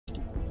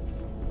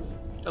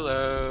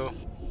Hello.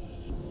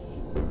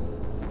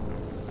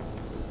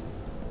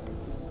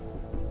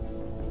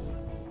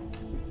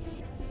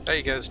 How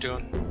you guys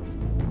doing?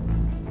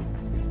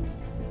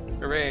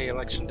 Hooray,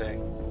 election day.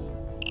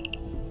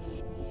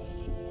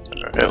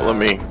 Alright, let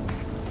me...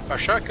 Are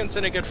shotguns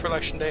any good for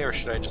election day, or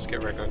should I just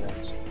get regular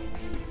guns?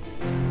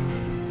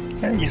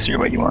 Yeah, you see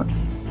what you want.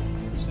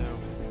 So,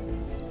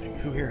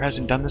 who here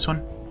hasn't done this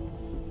one?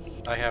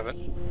 I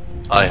haven't.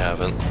 I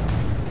haven't.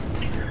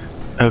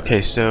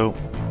 Okay, so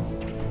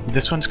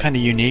this one's kind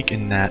of unique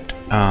in that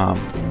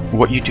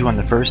what you do on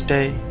the first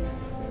day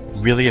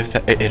really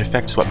it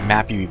affects what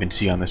map you even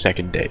see on the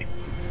second day.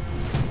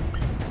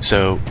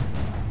 So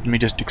let me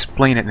just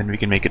explain it and then we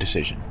can make a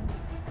decision.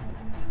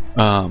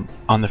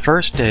 On the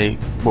first day,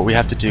 what we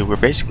have to do, we're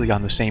basically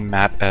on the same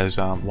map as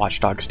Watch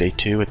Dogs Day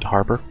 2 at the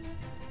harbor.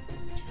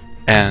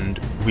 And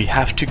we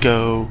have to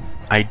go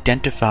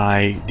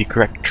identify the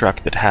correct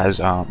truck that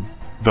has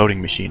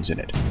voting machines in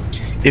it.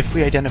 If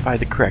we identify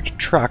the correct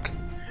truck,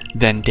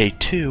 then day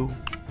 2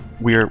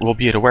 we'll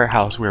be at a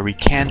warehouse where we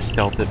can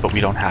stealth it, but we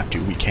don't have to.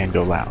 We can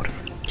go loud.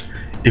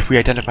 If we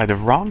identify the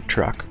wrong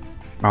truck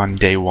on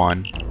day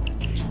 1,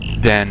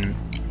 then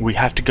we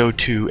have to go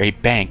to a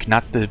bank.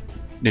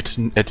 It's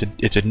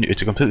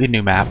a completely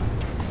new map,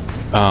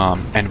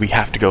 and we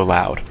have to go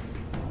loud.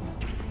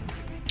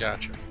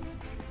 Gotcha.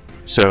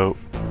 So,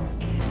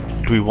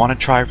 do we want to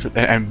try for?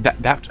 And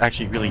that's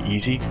actually really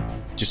easy.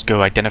 Just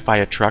go identify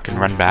a truck and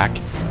run back.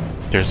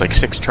 There's like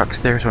 6 trucks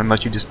there, so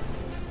unless you just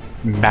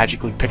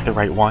magically pick the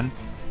right one.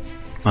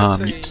 Let's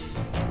say,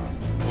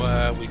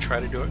 we try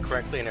to do it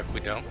correctly, and if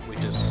we don't, we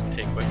just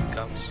take what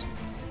comes.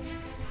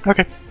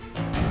 Okay.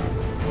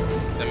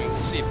 I mean,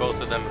 we'll see both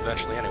of them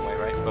eventually anyway,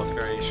 right? Both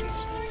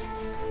variations.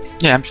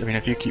 Yeah, I mean,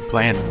 if you keep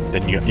playing,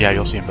 then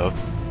you'll see them both.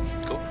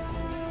 Cool.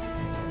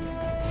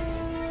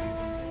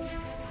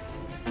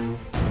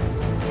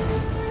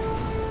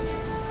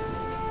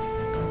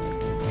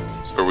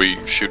 So are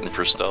we shooting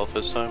for stealth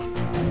this time?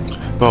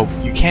 Well,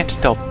 you can't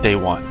stealth day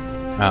 1.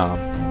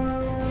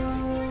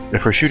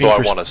 If we're shooting, So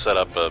for I want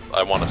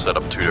to set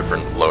up 2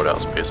 different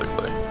loadouts,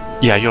 basically.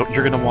 yeah,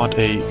 you're gonna want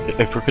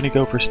if we're gonna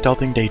go for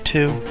stealthing day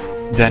 2,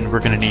 then we're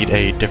gonna need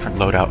a different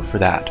loadout for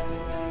that.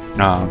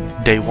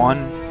 Day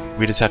 1,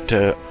 we just have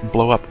to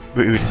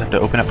we just have to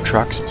open up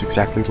trucks. It's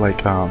exactly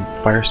like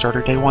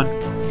Firestarter day 1.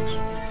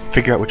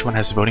 Figure out which one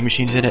has the voting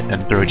machines in it,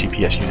 and throw a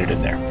GPS unit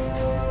in there.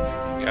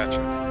 Gotcha.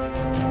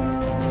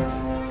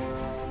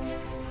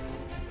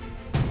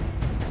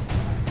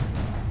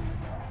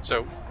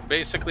 So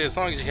basically, as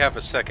long as you have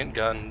a second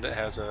gun that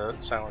has a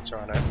silencer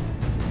on it,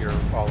 you're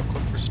all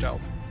equipped for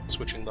stealth.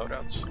 Switching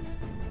loadouts.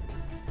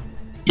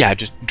 Yeah,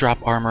 just drop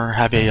armor,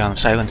 have a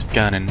silenced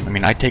gun, and I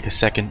mean, I take a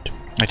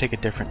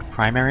different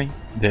primary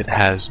that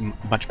has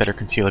much better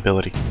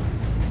concealability.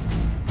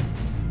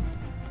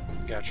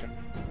 Gotcha.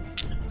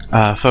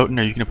 FAUXTON,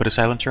 are you gonna put a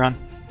silencer on?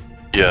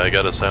 Yeah, I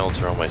got a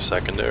silencer on my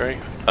secondary.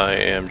 I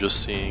am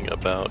just seeing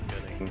about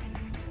getting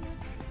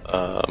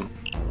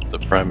the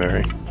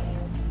primary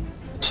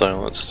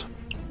silenced.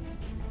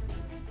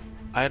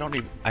 I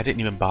didn't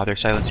even bother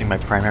silencing my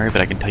primary,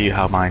 but I can tell you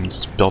how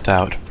mine's built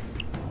out.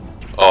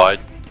 Oh,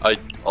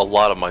 a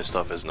lot of my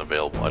stuff isn't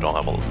available. I don't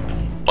have a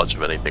bunch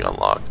of anything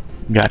unlocked.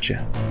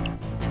 Gotcha.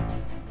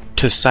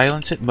 To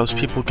silence it, most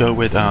people go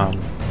with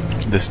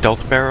the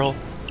stealth barrel.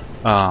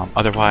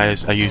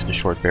 Otherwise, I use the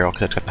short barrel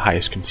because it's got the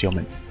highest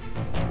concealment.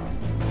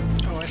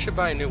 Oh, I should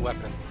buy a new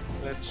weapon.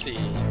 Let's see.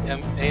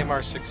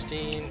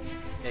 AMR-16,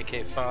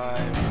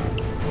 AK-5,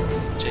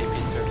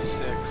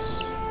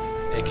 JP-36,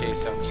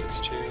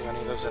 AK-762. Any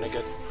of those any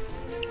good?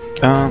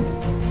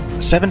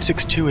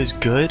 762 is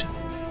good.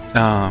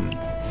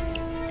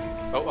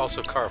 Oh,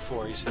 also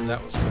CAR-4. You said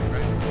that was good,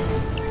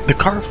 right? The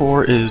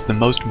CAR-4 is the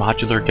most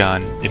modular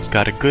gun. It's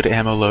got a good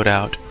ammo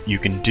loadout. You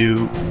can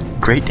do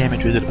great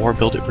damage with it or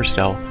build it for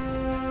stealth.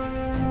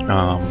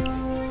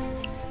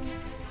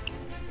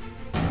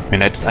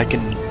 And I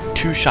can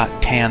 2-shot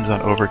tans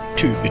on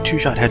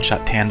two-shot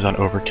headshot tans on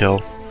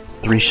Overkill,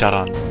 3-shot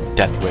on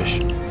Death Wish.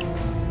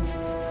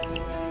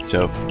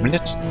 So I mean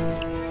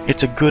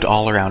it's a good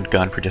all-around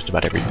gun for just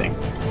about everything.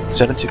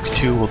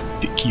 762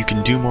 you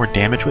can do more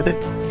damage with it,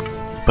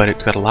 but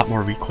it's got a lot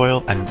more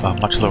recoil and a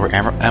much lower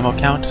ammo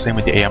count. Same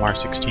with the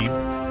AMR-16.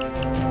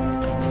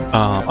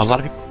 A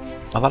lot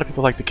of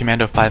people like the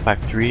Commando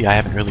 553. I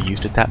haven't really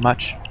used it that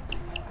much.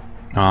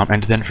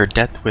 And then for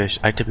Death Wish,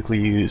 I typically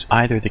use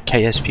either the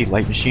KSP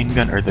light machine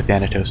gun or the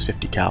Thanatos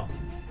 50 cal.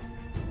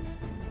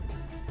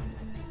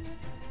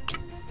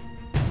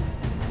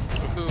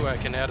 Woohoo! I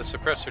can add a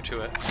suppressor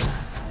to it.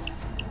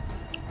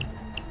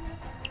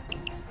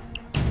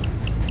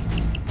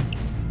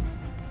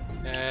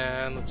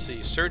 And let's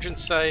see, Surgeon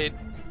Sight,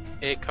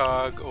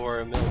 ACOG, or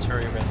a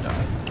military red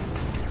dot,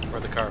 or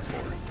the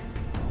CAR-4.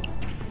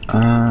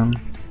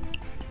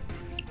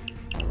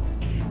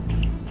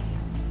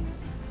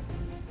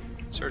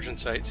 Surgeon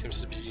Sight seems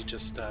to be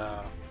just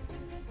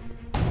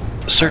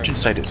Surgeon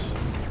Sight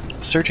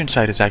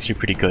is actually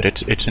pretty good.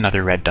 It's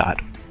another red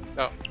dot.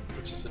 Oh,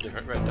 it's just a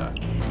different red dot.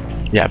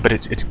 Yeah, but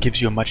it gives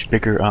you a much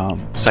bigger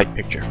sight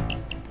picture.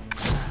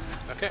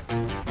 Okay.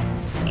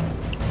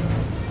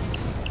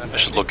 I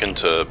should look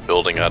into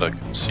building out a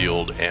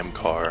concealed AM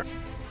car.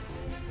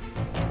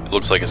 It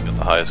looks like it's got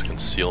the highest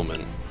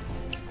concealment.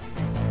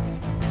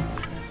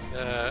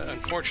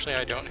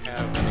 Unfortunately, I don't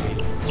have any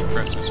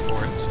suppressors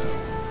for it, so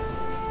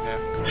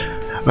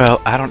yeah.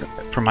 Well, I don't.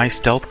 For my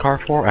stealth car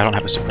 4, I don't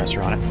have a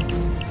suppressor on it.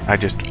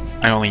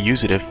 I only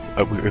use it if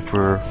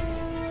we're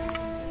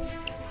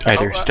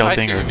either stealthing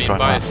I see or what you mean. going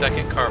Buy a off.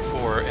 second car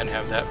 4 and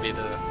have that be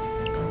the.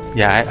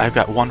 Yeah, I've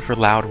got one for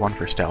loud, one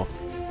for stealth.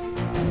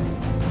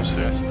 I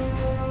see.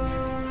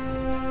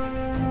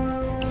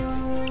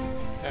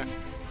 Yeah,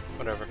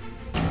 whatever.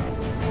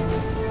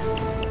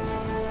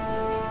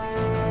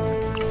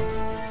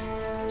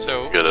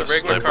 So Get a the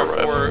regular car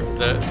sniper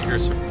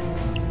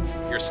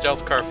 4, your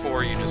stealth car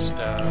 4, you just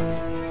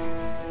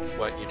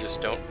what? You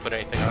just don't put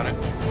anything on it?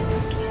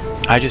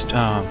 I just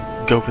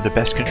go for the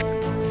best control.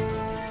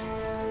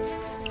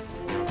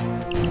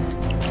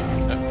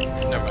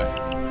 Never mind.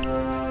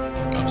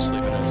 I'll just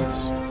leave it as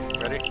is.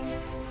 Ready?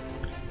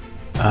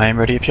 I am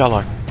ready if y'all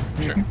are.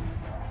 Sure.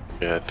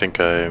 Yeah, I think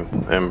I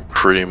am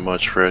pretty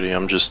much ready.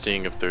 I'm just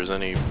seeing if there's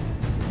any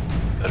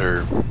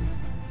better.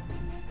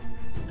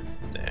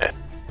 Nah.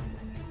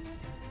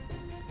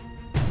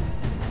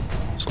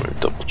 So let me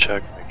double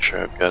check, make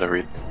sure I've got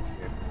everything.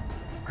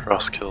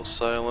 Cross kill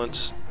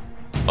silence.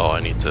 Oh, I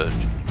need to.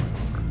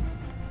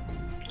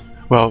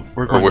 Well,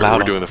 we're going loud.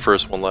 We're doing the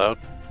first one loud.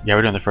 Yeah,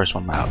 we're doing the first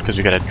one loud because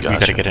we gotta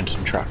get into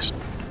some trucks.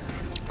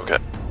 Okay.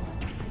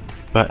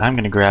 But I'm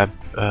gonna grab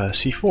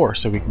C4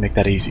 so we can make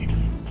that easy.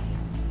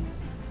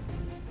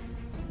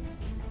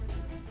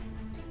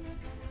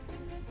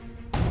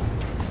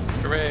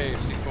 Hooray,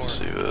 C4. Let's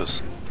see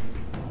this.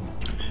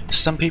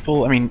 Some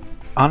people, I mean,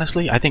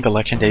 honestly, I think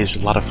Election Day is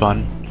a lot of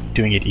fun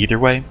doing it either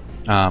way,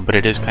 but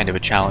it is kind of a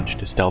challenge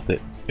to stealth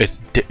it. It's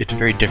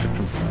very different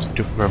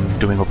from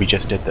doing what we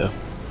just did, though.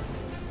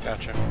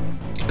 Gotcha.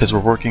 Because we're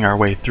working our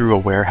way through a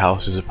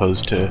warehouse as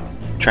opposed to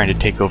trying to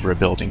take over a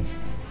building.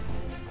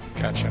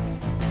 Gotcha.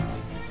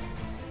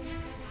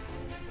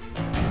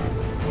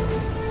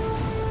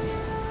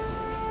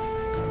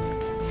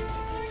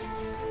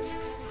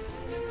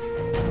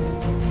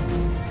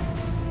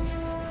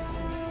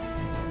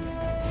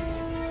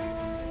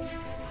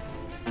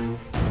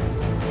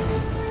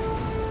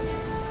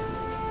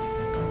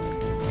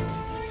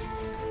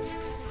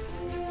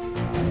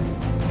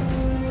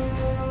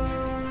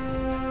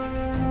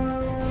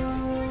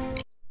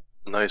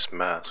 Nice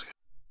mask.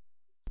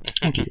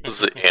 Thank you.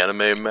 This is the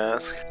anime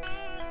mask.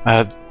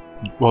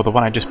 Well, the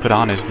one I just put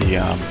on is the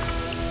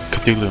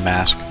Cthulhu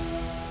mask.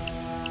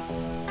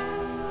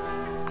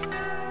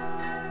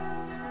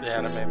 The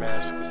anime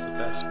mask is the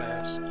best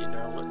mask, you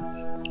know what?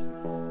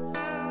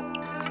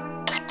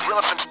 The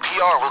Elephant's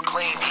PR will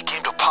claim he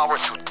came to power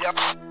through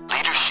depth,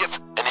 leadership,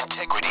 and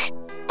integrity.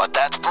 But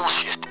that's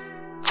bullshit.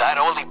 That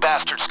oily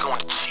bastard's going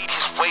to cheat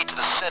his way to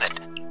the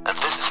Senate, and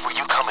this is where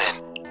you come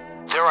in.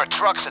 There are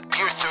trucks at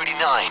Pier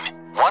 39.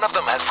 One of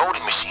them has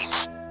voting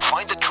machines.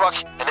 Find the truck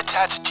and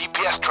attach a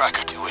GPS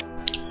tracker to it.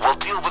 We'll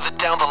deal with it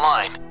down the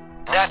line.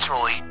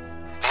 Naturally,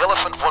 the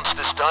Elephant wants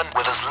this done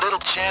with as little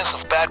chance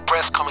of bad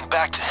press coming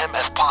back to him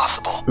as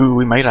possible. Ooh,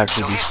 we might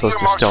actually be supposed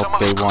to stealth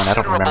day 1. I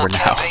don't remember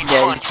now.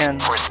 Yeah, you can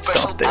for a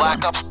special stealth day 1.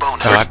 Black Ops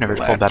bonus. Oh, I've never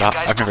pulled that off.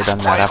 I've never done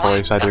that. I've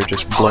always either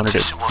just blown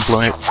it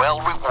well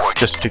rewarded.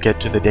 just to get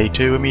to the day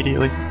 2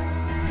 immediately.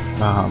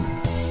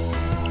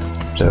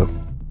 So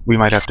we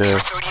might have to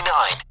 39.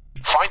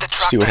 Find the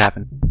truck see what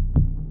happens.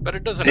 But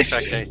it doesn't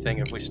affect anything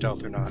if we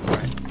stealth or not,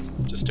 right?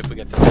 Just if we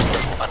get the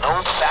An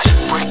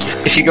old-fashioned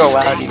break-in. If you go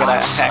loud, you gotta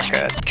hack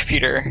a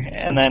computer,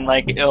 and then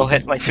like it'll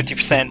hit like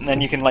 50%, and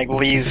then you can like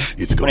leave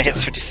when it hits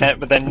 50%.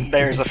 But then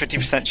there's a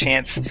 50%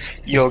 chance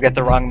you'll get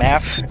the wrong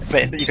map,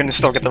 but you can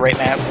still get the right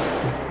map.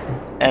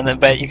 And then,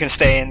 but you can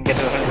stay and get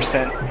to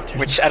 100%,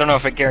 which I don't know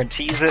if it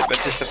guarantees it, but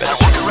just a bit. Now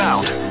look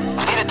around.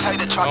 We need to tie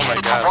the truck Oh my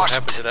into god, what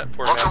happened to Washington. that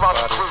poor Look man's around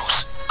body? for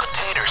crews,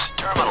 containers,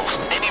 terminals,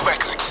 any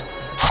records.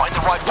 Find the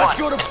right Let's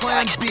one. go to and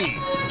plan tag it.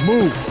 B.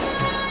 Move.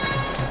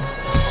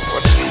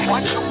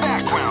 Watch your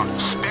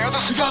background. Spare the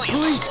We got civilians.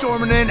 police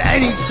storming in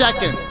any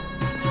second.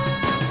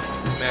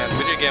 Man,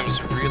 video games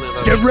really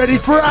love Get ready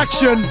for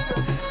action.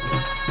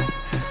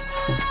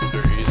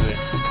 They're easy.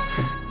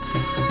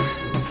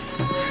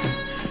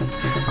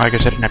 I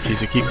guess I didn't have to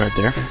use a keycard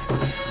there.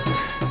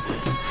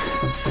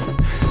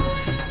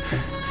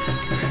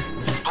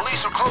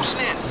 Police are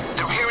closing in.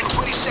 They're here in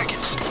 20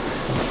 seconds.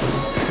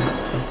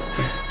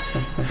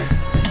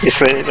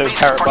 Basically, there's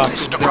power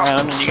boxes around,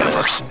 and you gotta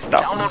stop them.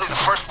 Downloading the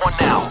first one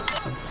now.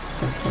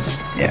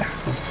 Yeah.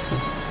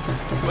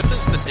 What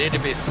does the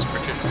database's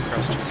partition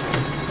across two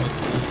servers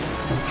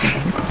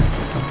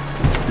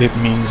mean? It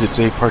means it's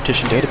a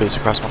partition database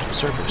across multiple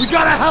servers. We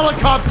got a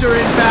helicopter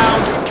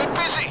inbound. Get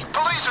busy.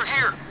 Police are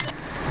here.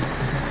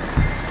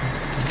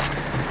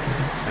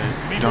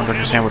 I don't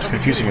understand what's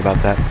confusing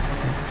about that.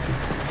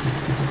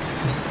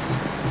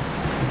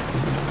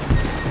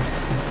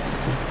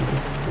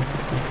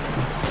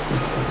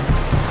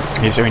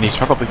 I mean, he's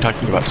probably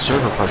talking about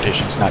server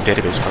partitions, not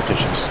database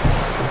partitions.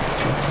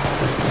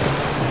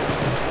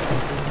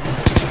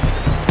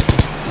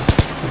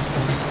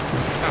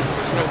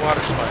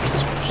 water slide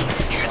is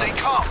finished. Here they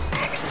come.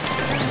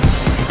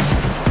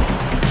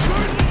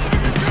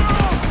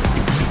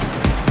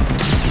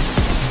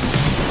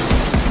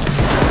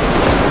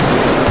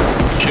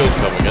 Shield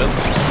coming in.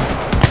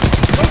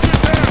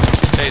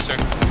 Taser.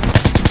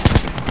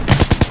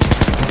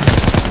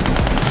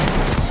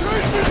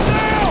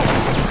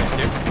 Thank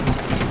you.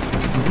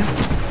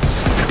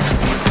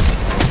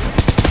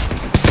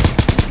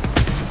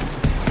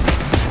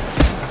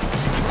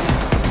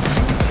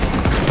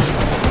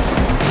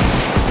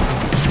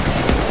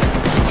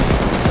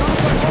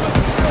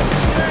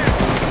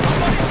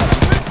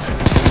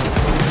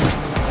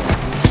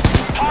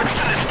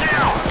 FAUXTON is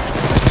down.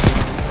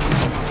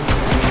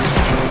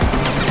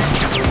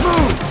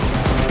 Move!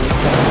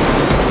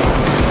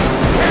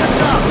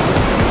 Hands up!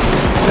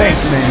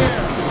 Thanks, man.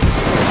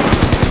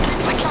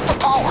 They cut the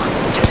power.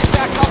 Get it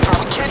back up or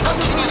we can't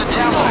continue the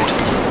download.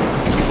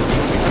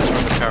 That's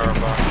where the power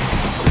box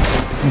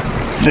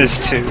is. There's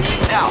two.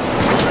 Now,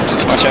 return to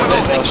the Watch out,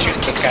 terminal they'll and shoot use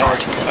the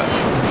kickstart. guy.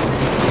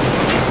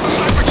 The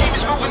sniper team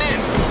is moving in.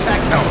 Looks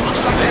like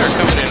They're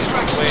coming in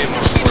extraction way team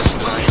more will see the force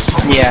than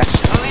civilians. Yeah.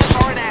 Civilians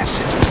are an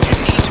asset. You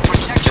need to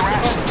protect your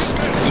assets.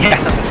 Yeah.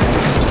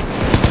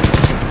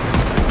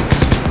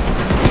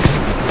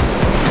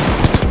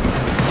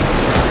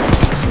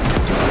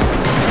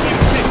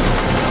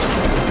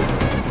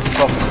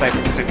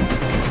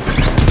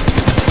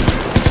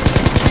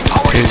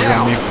 Power's Taser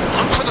down. on me.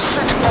 Look for the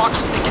second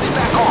box and get it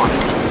back on.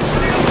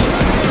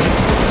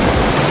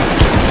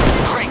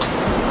 Great.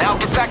 Now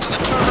get back to the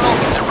terminal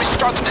and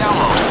restart the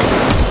download.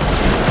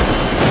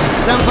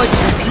 Sounds like the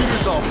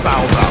computer's all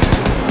fouled up.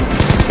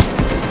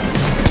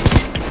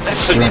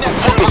 That's the net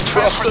will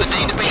transfer the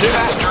database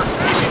faster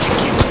if you can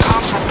keep the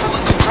cops from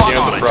pulling the plug In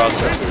on the it.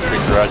 process.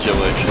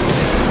 Congratulations.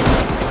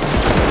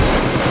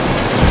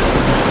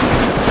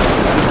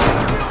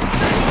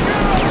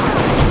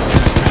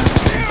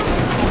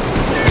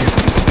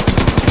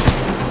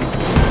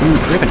 Ooh,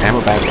 do we have an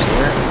ammo bag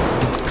anywhere?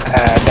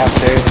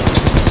 Downstairs.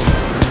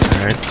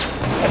 Alright.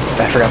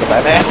 I forgot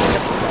about that.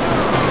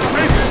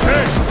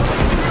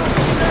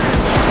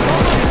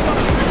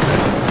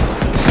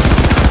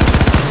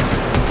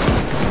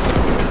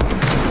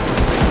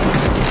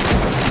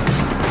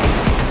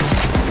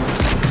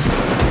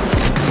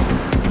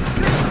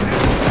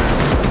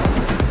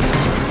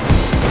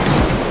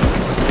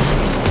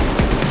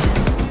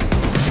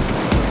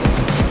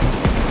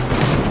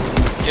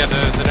 Yeah,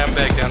 there's an M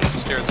bag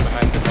downstairs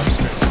behind the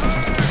dumpsters.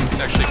 It's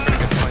actually a pretty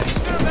good place.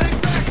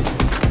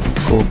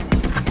 Cool.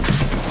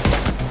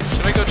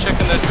 Should I go check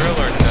in that drill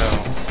or no?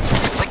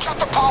 They cut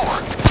the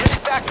power. Get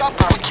it back up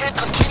or we can't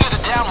continue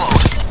the download.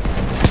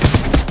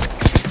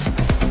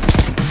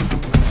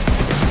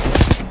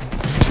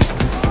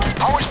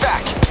 Power's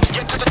back.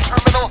 Get to the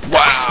terminal and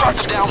restart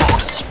the download.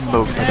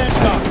 Smoke.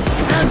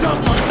 Hands up,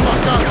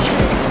 motherfucker!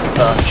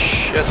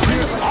 Shit.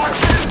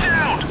 FAUXTON is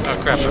down. Oh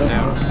crap, I'm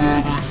down.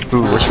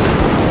 Ooh, where's your...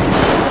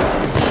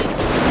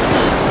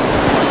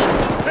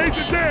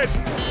 Taser dead!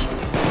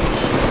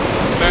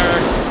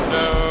 SAMARIX,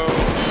 no.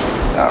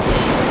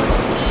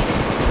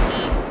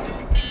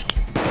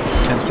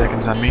 10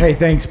 seconds on me. Hey,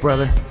 thanks,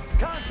 brother.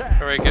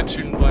 Alright, get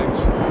shooting blanks.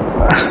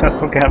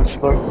 Okay, I'm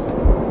slow.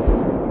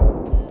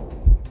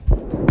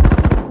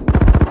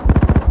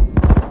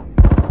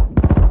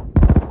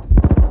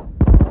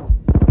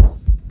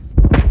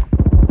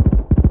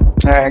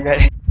 Alright,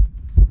 good.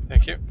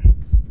 Thank you.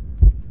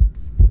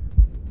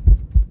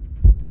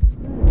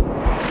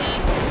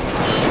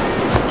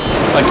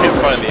 I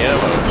can't find the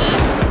ammo.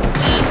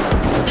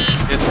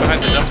 It's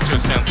behind the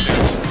dumpsters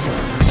downstairs.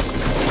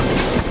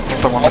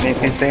 The one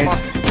underneath me stayed.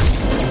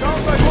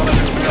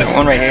 The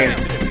one right here.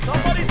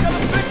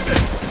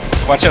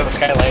 Watch out the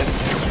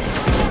skylights.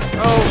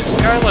 Oh,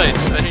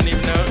 skylights! I didn't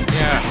even know.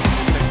 Yeah,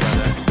 think about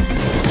that.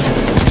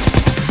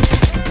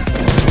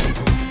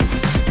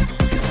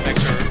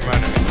 Thanks for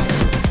reminding me.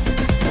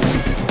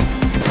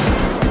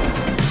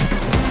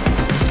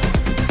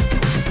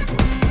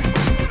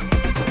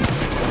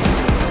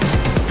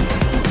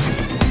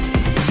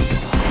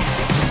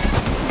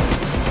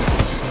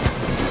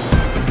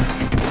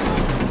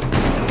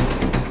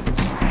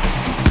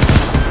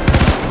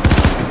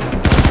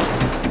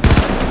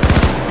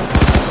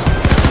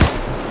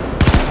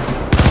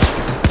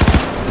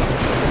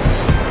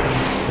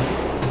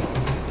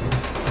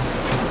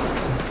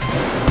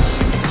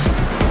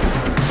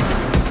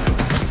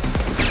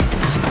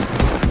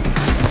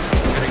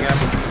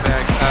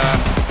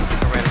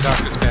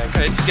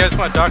 You guys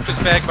want a doctor's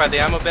bag by the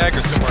ammo bag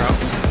or somewhere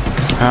else?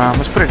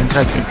 Let's put it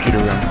inside the computer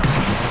room.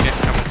 Yeah,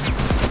 come on.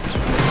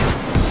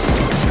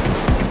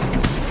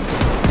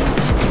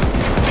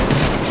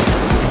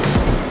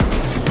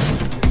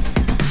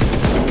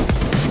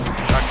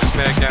 Doctor's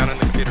bag down in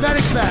the computer room.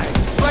 Medic bag,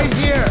 right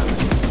here!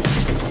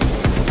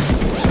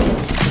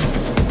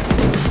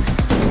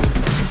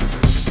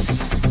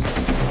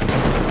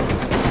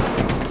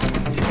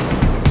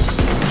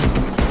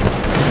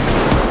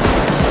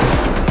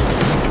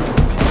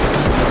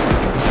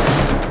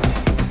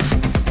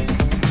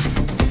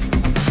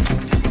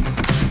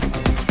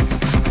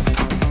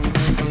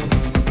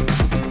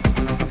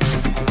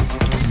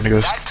 go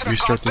That could have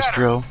restart gone this better,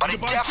 drill. but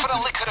it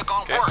definitely could have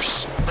gone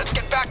worse. Let's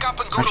get back up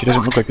and go Actually, to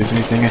doesn't work. look like there's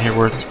anything in here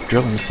worth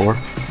drilling for.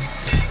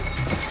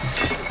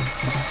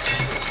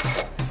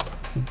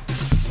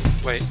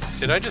 Wait,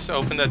 did I just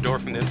open that door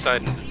from the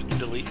inside and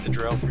delete the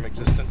drill from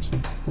existence?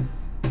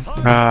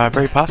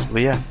 Very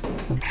possibly, yeah.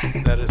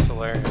 That is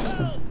hilarious.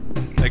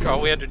 Like, all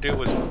we had to do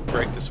was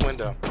break this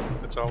window.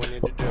 That's all we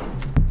need to do.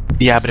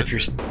 Yeah, but if you're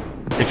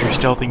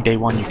stealthing day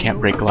one, you can't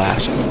break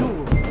glass.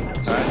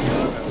 That's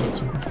what's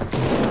for.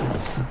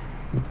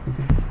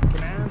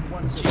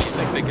 Do you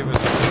think they give us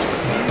something?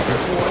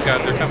 Oh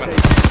god, they're coming.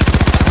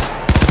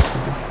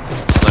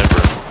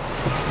 Sniper.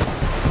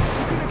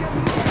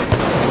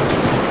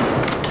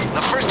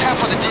 The first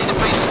half of the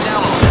database is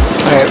downloaded.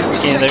 Alright, we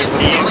The can either second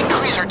leave, will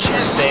increase our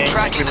chances stay, of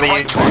tracking we the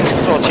right leave, truck.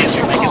 still a chance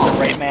we might get Call. the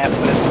right map,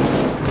 but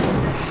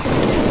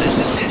This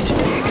is it.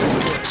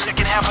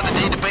 Second half of the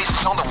database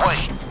is on the way.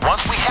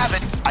 Once we have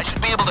it, I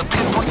should be able to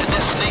pinpoint the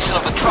destination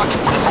of the truck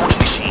with the voting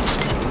machines.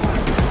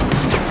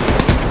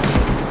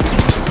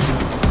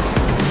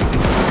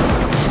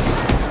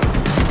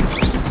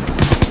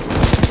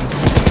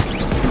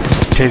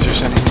 Taser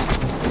sending.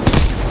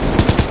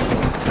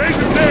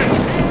 Taser dead!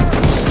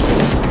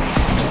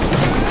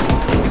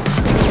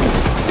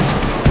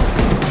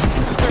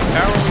 Is there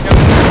power we got?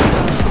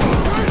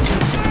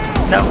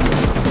 no.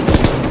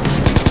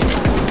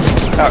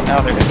 Oh, now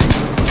there is.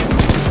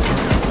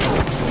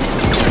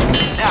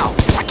 Now,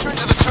 return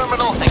to the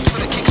terminal and give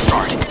it a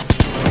kickstart.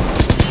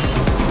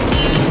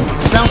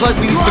 Sounds like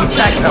we need some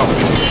tech help.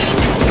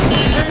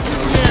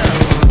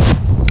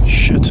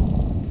 Shit.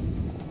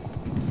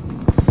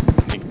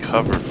 Need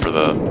cover for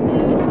the...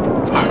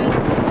 Fuck.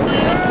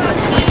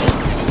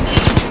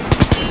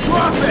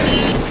 Drop it!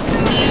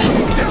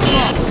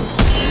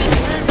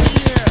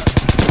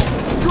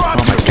 Drop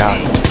Oh my god.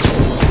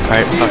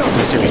 Alright, fuck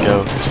this, here we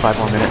go. There's 5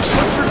 more minutes.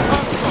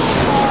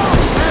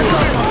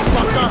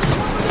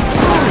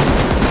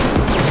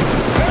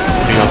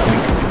 What do y'all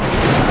think?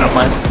 I don't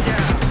mind.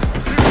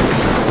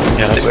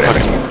 Yeah, that's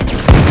fucking...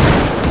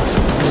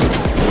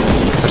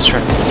 Let's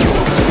try.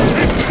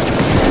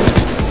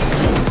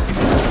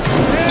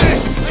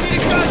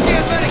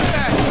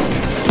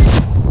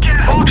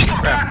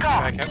 Crap,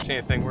 I can't see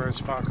anything. Where is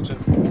FAUXTON?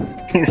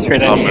 It's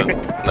right on I'm you.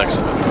 next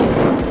to the...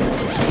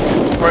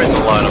 Right in the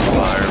line of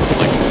fire.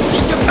 Like,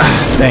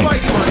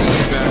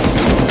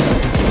 Thanks.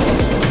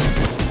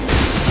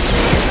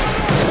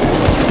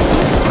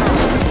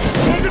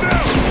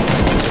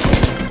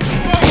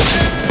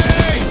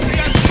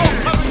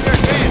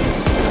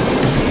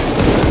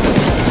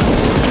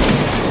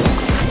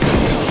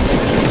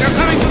 They're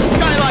coming from the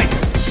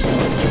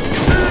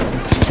skylights!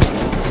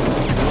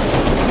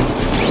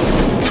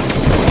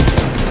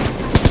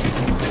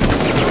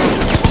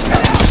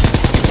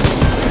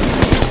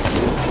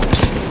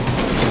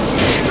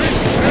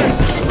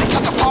 They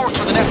cut the power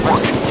to the network.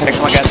 Okay,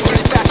 come on, guys. Get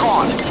it back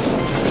on.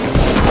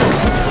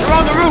 They're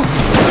on the roof!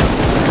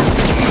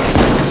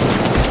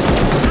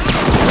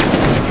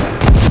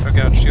 Oh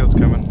god, shield's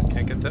coming.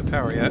 Can't get that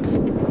power yet.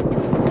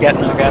 Yeah,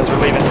 no, guys, we're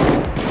leaving.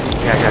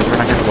 Yeah, guys, we're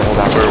not gonna hold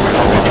out where we're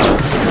going.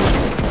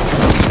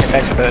 Get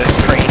back to the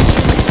crane.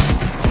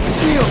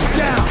 Shield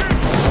down!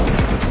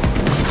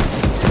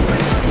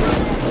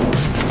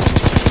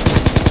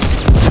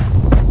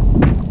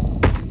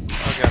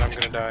 Oh god, I'm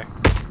gonna die.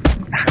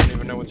 I don't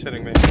even know what's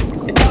hitting me.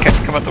 Okay,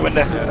 come out the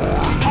window.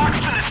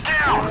 FAUXTON is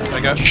down. I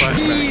got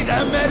flashbang. Need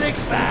a medic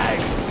bag!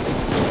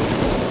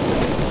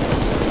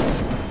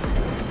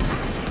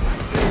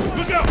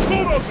 Look out!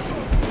 Bulldozer!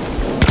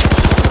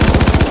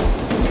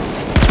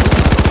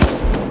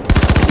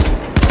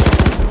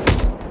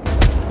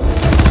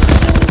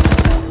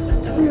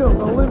 Shield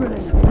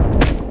eliminated!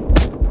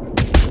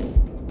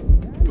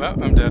 Well,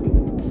 I'm dead.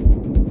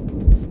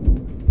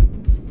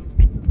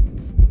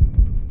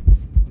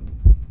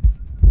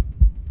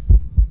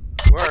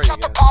 Where are They you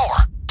cut the guys? power.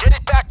 Get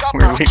it back up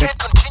We're or we leaving. can't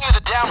continue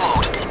the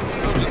download.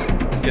 We'll just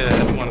get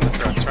ahead of one of the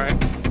trucks, right?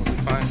 We'll be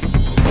fine.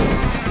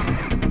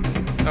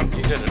 Oh,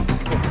 you did it.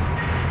 Cool.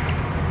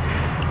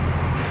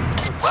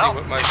 Let's Well, see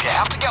what my if you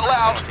have to get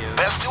loud, personality is.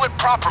 best do it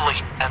properly.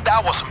 And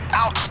that was some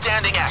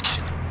outstanding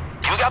action.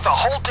 You got the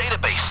whole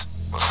database.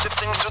 We'll sift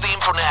things through the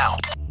info now.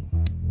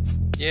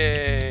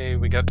 Yay,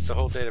 we got the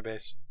whole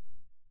database.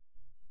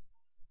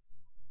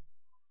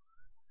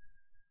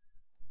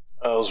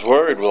 I was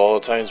worried with all the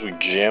times we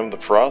jammed the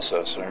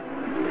processor.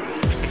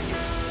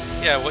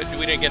 Yeah, we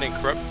didn't get any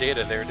corrupt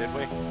data there, did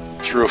we?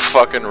 Threw a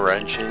fucking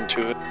wrench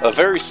into it. A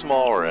very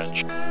small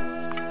wrench.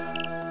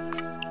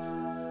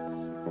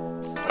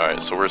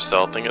 Alright, so we're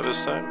stealthing it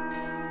this time?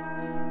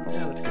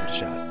 Yeah, let's give it a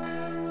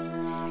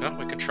shot. No,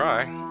 we could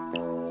try.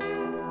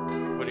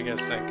 What do you guys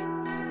think?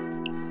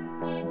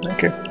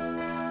 Okay.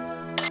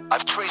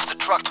 I've traced the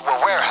truck to a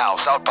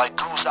warehouse out by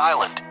Goose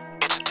Island.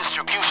 It's a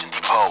distribution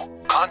depot,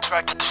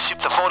 contracted to ship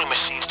the voting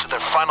machines to their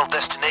final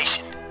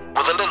destination.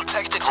 With a little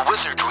technical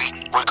wizardry,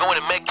 we're going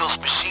to make those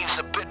machines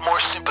a bit more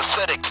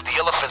sympathetic to the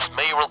elephant's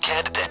mayoral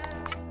candidate.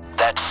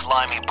 That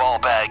slimy ball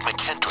bag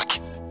McKendrick.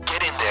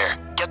 Get in there,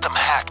 get them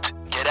hacked,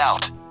 get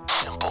out.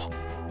 Simple.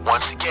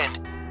 Once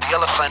again, The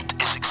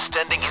elephant is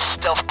extending his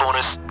stealth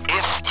bonus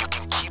if you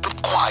can keep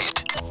it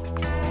quiet.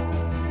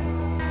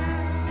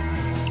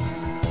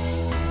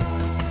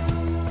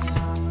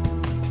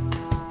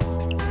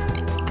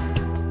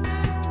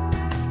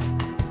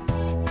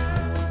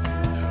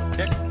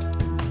 Okay.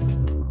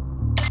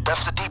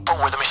 That's the depot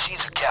where the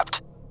machines are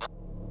kept.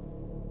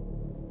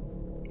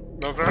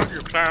 Over out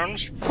your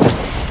clowns.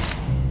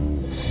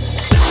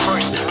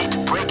 First, you need to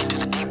break into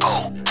the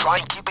depot. Try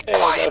and keep it Hey, I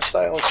got quiet. a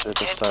silencer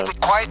If you this can't time. keep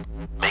it quiet,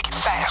 make it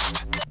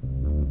fast.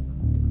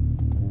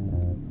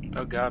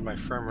 Oh god, my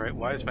frame rate.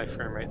 Why is my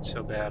frame rate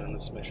so bad in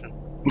this mission?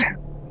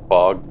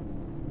 Fog.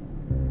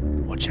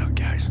 Watch out,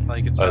 guys.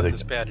 Like, it's I not think-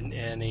 this bad in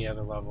any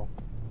other level.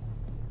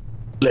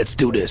 Let's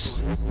do this.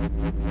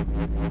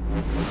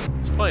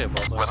 It's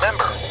playable, though.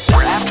 Remember,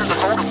 we're after the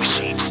voting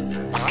machines.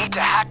 We need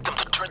to hack them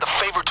to turn the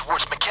favor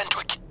towards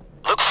McKendrick.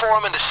 Look for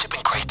them in the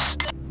shipping crates.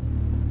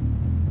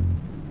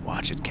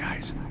 Watch it,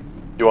 guys.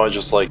 You want to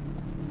just like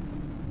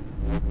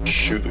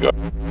shoot the guy?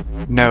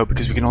 No,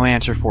 because we can only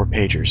answer 4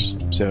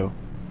 pagers. So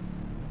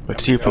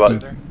let's see if we How can.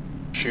 about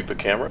shoot the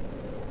camera?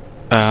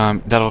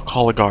 That'll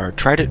call a guard.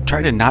 Try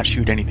to not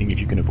shoot anything if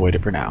you can avoid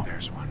it for now.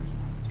 There's one.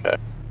 Okay.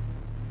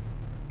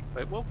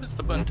 Wait, what was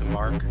the button to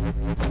mark?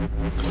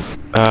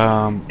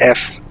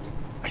 F.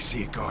 I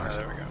see it, Oh, guards.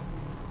 there we go.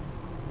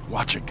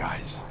 Watch it,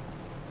 guys.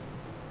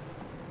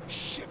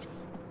 Shit.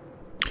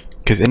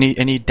 Because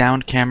any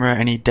downed camera,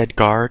 any dead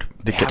guard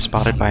that They gets haven't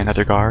spotted seen by us.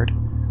 another guard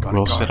Got a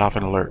will guard. set off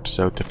an alert.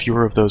 So the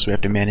fewer of those we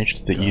have to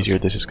manage, the easier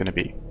this is going to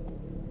be.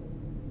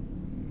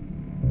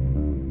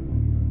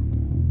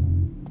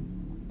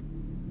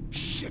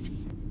 Shit.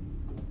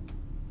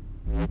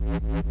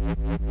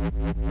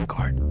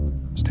 Guard,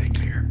 stay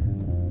clear.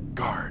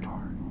 Guard.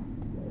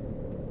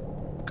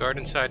 Guard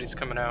inside, he's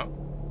coming out.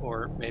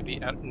 Or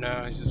maybe out.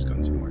 No, he's just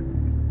going somewhere.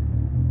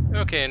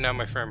 Okay, now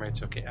my frame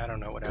rate's okay. I don't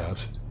know what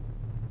happened.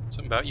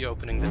 Something about you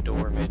opening the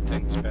door made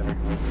things better.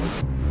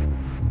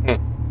 Yeah,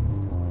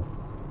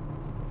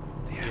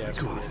 Yeah,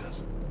 cool.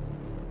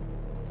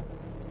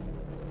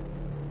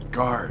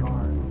 Guard.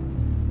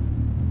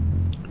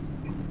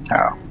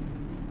 Oh.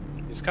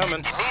 He's coming. You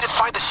need to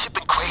find the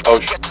shipping crates Oh,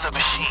 to get to the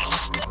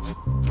machines.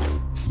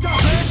 Stop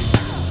it!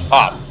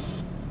 Ah!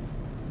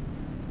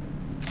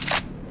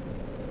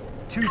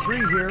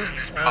 2-3 here.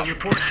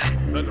 Report.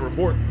 Nothing to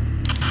report.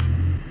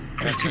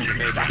 Okay. Oh,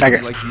 wait. I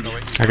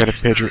got a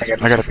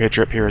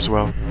pager up here as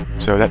well.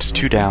 So that's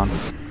 2 down.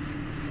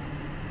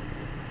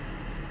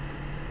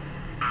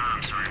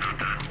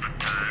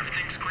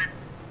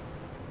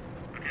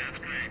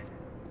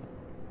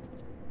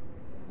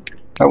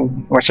 Oh,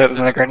 watch out, there's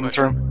another guard in this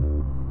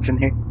room. It's in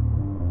here.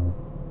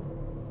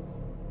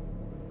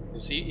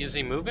 Is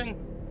he moving?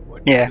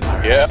 What Yeah.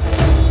 Yeah.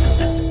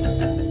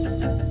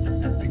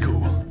 Be cool.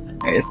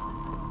 There he is.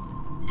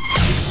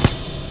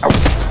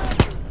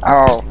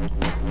 Oh.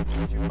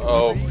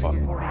 Oh fuck.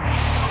 Wait,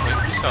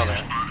 you saw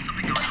that.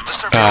 The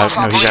surveillance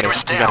No, he got operator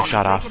is a down.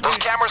 shot off. Those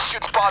cameras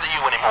shouldn't bother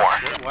you anymore.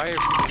 Why are you...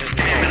 I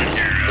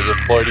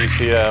deployed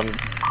ECM.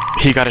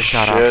 He got a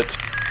shot off. Shit.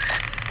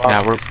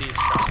 Now we're Is he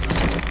shot?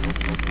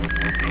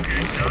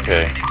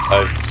 Okay.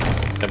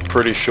 I'm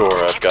pretty sure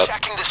I've Keep got.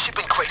 checking the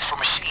shipping crates for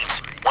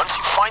machines. Once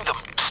you find them,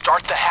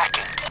 start the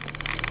hacking.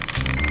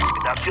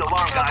 That's the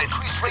alarm, guys.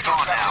 Increased radio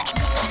traffic.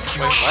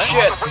 Wait, what?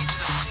 Shit. On the way to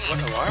the scene.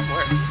 What alarm?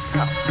 Where?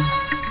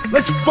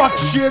 Let's fuck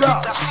shit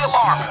up! That's the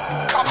alarm.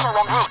 Cops are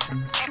en route.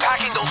 Keep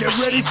hacking those Get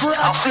machines. ready for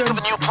I'll think action.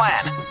 of a new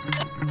plan.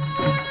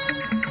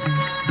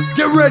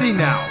 Get ready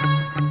now!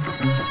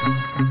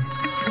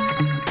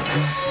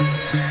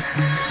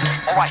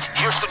 Alright,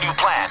 here's the new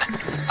plan.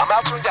 I'm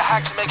altering the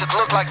hack to make it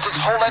look like this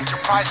whole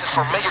enterprise is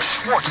for Mayor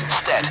Schwartz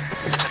instead.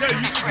 It's a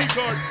dirty trick,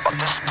 but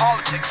this is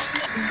politics.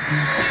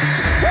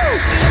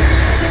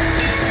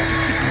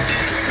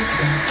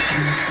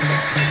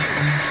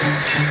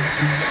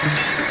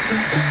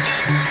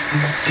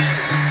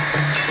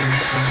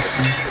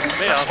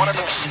 There's one of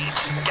the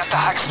machines. Get the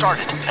hack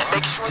started, and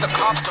make sure the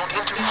cops don't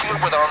interfere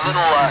with our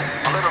little,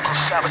 political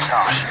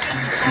sabotage.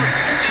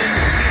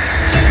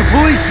 The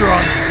police are on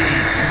the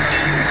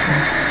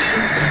scene!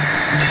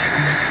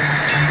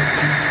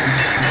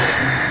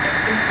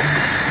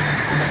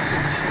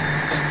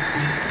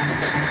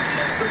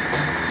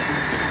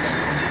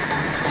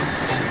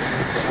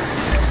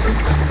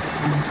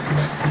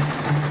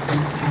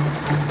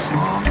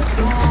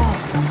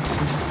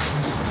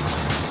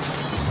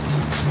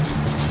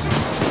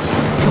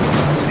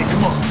 Hey,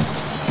 come on.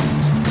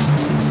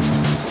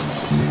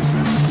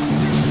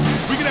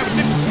 We can have a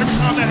mission every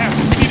time that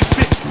happens.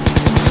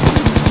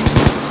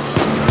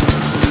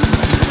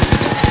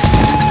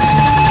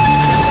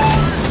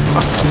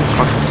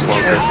 We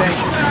need a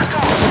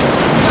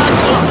fix.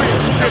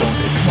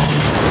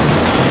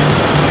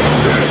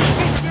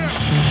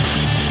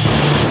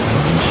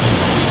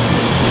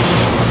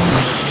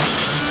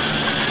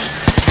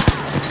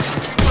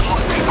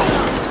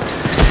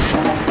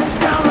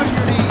 Down on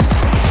your knees.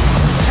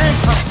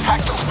 Handcuff.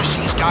 Hack those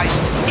machines, guys.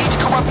 Each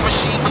corrupt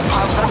machine will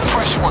pile more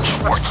pressure on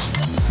Schwartz.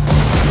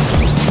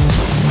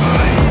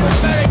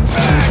 Medic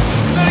back!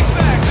 Medic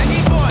back! I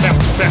need one!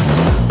 You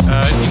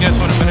guys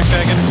want a medic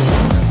bag in?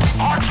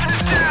 Oxen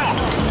is down!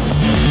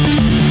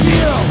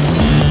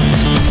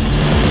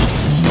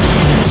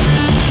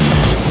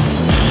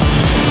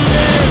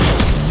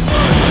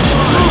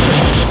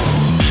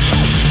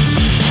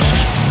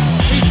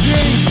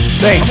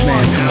 Thanks,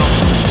 man.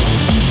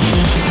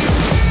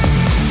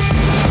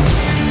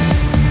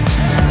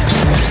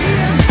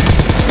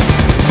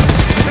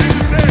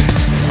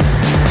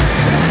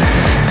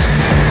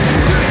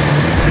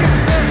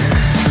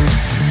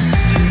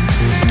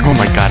 Oh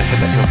my god, I said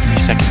that 3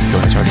 seconds ago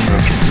and it's already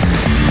broken.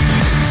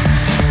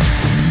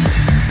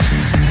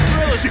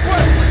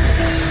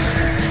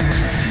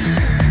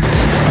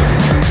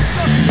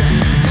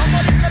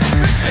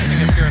 I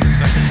think if you're in the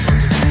second floor.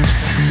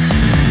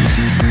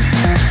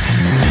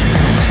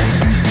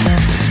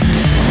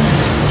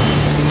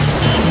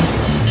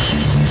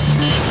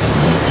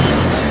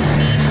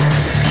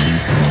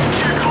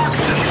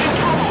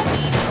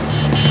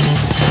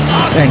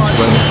 Thanks,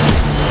 brother.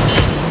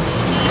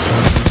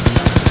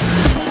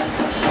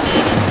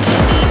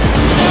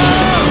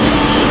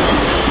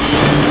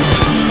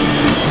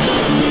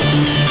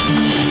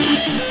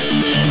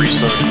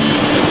 Restart. You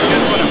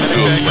guys want a medic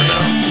Do it bag for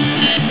now.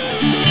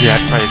 Yeah,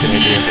 it's probably a good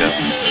idea. Yeah.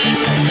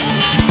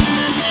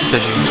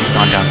 Especially since you've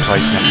gone down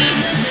twice now.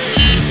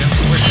 Yeah,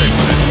 we're safe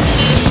with it.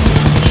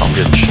 I'm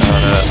getting shot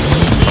at.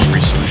 I'm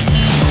restarting.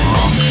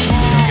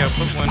 You gotta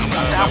put one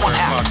That one where it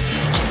hacked. clocks.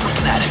 Keep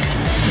looking at it.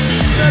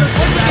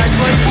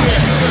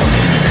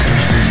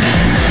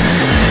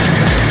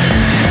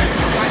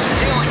 You guys are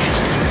nailing it.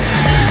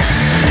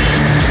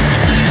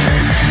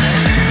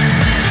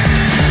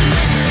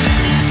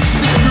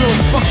 This drill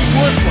is fucking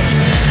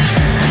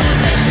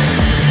worthless.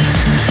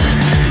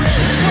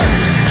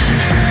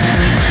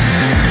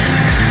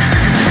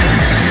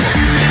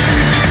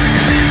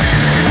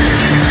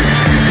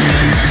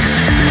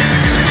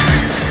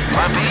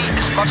 Plan B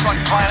is much like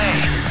Plan A.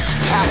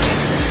 Keep hacking.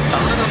 A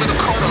little bit of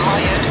code on my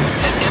end,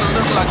 and it'll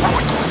look like we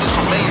were doing this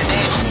for Mayor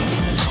Nancy.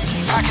 So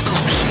keep hacking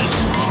those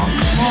machines.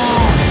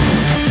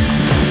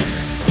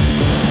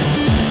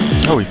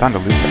 Oh, we found a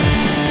loot bag.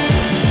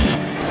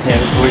 Yeah,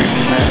 there's loot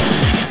in there.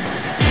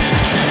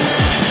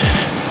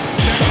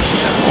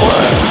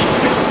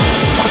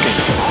 Fucking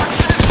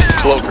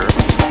cloaker.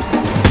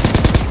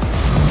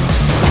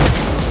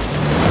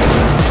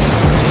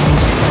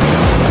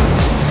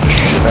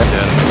 Shit, I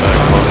did in the back.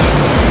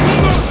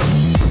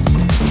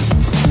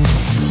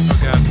 Oh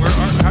god,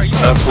 how are you?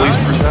 Police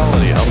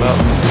brutality, how about?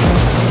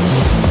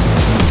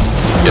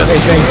 Yes. Hey,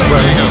 thanks, There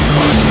brother. you go.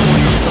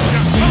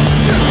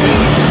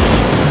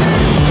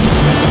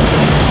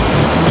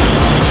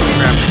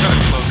 Crap, we got a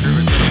cloaker.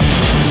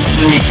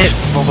 You hit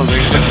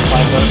bulldozers and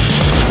fly those.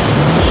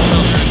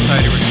 Those are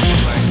inside here with the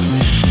flag.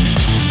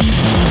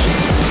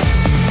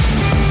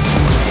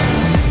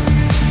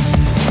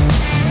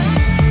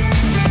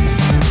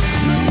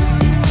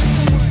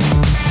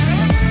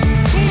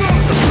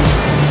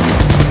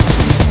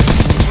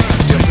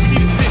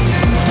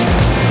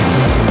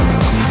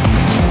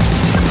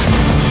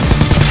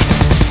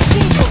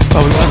 Oh,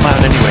 we went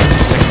loud anyway.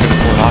 Looks like we're going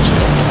to Fort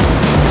Hospital.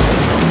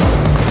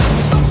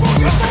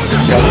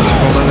 Got it,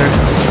 bulldozer.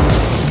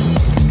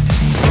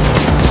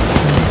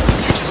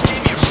 You just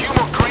gave me a few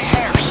more gray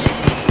hairs.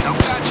 Now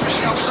patch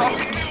yourselves up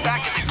and get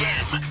back in the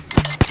game.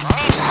 You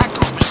need to hack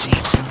those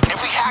machines.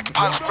 Every hack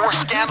piles more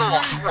scandal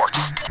on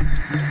Schwartz.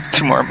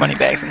 Two more money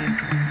bags.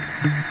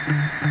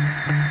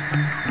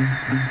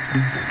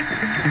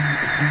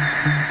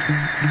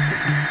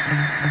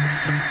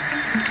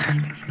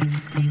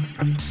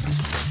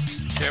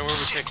 Okay, where are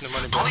we taking the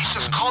money back? Police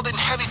have called in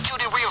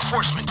heavy-duty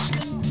reinforcements.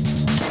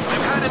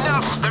 They've had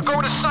enough. They're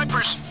going to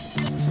snipers.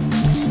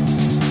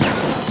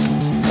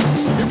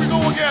 Here we go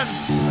again.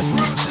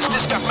 Since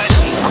this got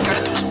messy, we're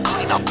gonna do some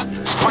cleanup.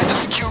 Find the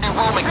security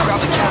room and grab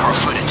the camera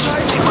footage.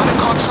 They might have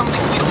caught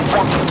something we don't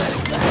want them to.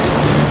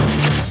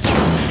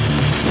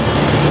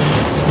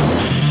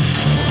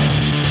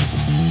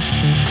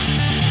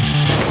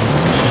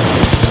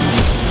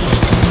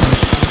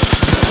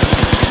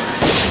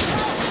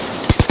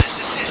 This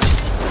is it.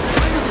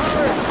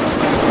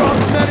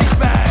 Medic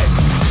bag.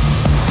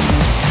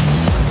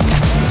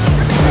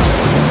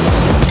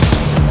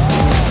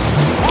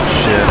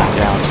 Shit, I'm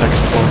down.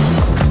 Second floor.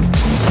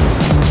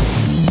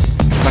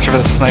 Much of a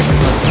sniper.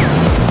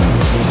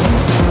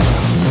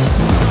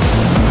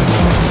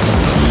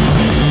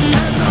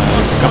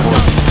 There's a couple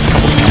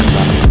cans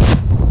on me.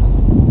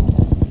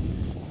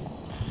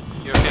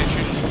 You okay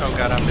shooting? Oh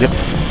god, I'm Yep.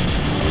 dead.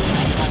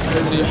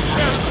 I see you.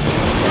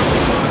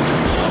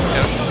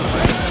 Yep.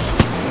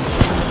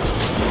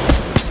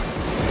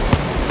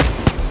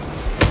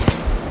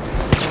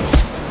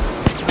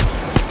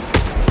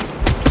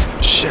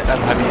 Shit, I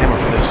don't have any ammo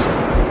for this.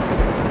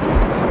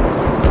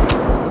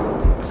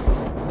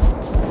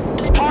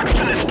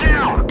 FAUXTON is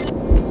down.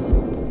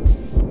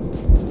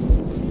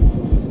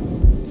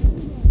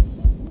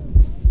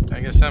 I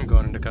guess I'm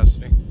going into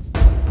custody.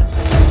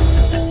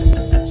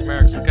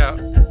 SAMARIX, look out.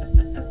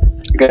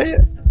 Got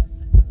it.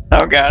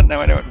 Oh god,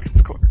 no I don't.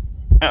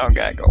 Oh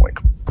god, go away.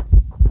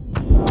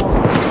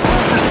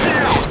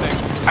 Down.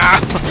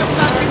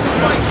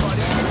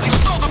 They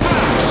stole the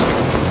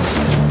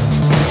bags!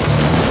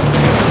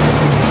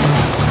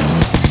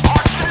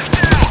 Austin is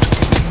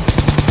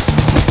down!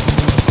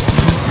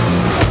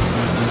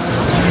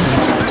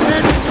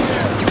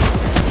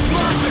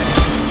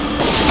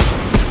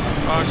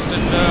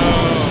 FAUXTON, no!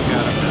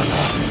 Got him now.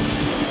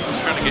 I was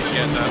trying to get you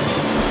guys out.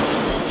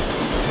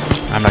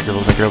 I'm not gonna be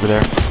able to make it over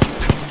there. Shit,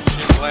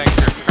 flags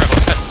are our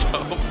last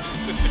hope.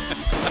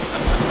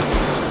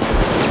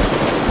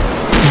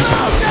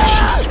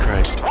 Jesus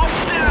Christ.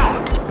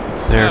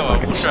 They're Oh, well,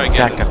 fucking we'll try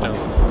stacked again up.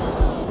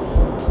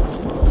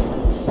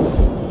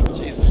 this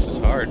Jeez, this is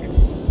hard.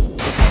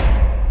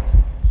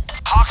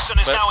 FAUXTON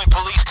is But- now in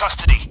police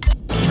custody.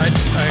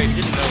 I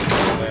didn't know it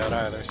was the layout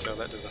either, so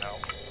that doesn't help.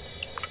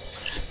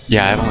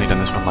 Yeah, I've only done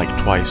this one like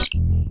twice.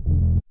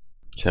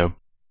 So,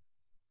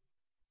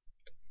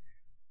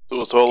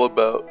 So it's all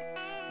about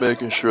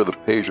making sure the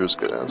pagers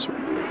get answered.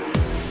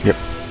 yep.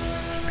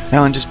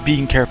 Now, and just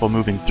being careful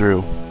moving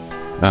through.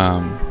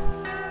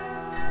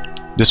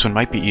 This one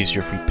might be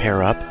easier if we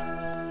pair up.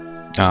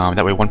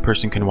 That way one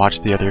person can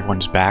watch the other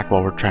one's back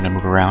while we're trying to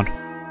move around.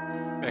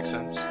 Makes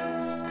sense.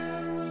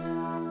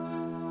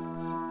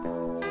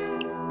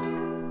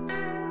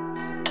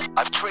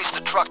 I've traced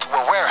the truck to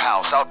a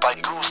warehouse out by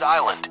Goose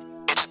Island.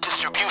 It's a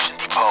distribution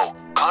depot,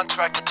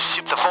 contracted to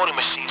ship the voting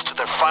machines to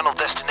their final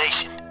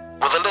destination.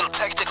 With a little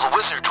technical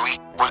wizardry,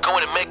 we're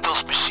going to make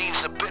those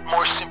machines a bit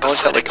more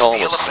sympathetic to call the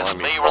him a elephant's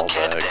slimy mayoral ball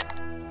bag. candidate.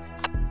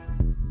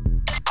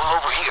 Pull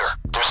over here.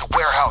 There's a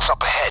warehouse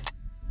up ahead.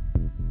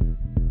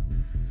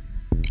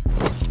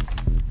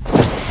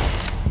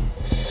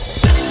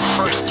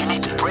 First, you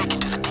need to break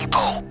into the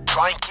depot.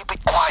 Try and keep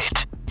it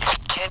quiet. If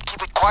you can't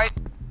keep it quiet,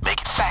 make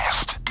it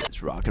fast.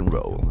 Let's rock and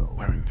roll.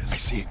 We're invisible. I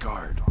see a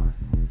guard.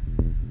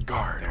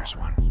 Guard. There's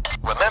one.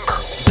 Remember,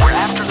 we're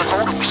after the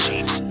voting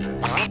machines.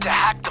 We need to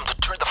hack them to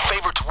turn the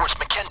favor towards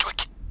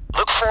McKendrick.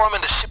 Look for them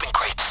in the shipping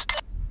crates.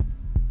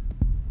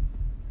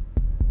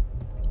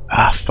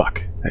 Ah,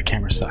 fuck. That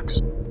camera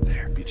sucks.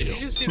 There, be Did chill.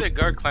 you just see that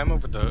guard climb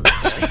over the...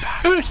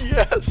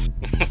 Yes!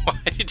 Why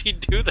did he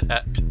do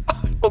that?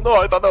 Well, no,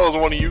 I thought that was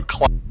one of you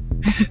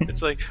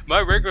It's like,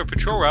 my regular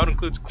patrol route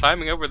includes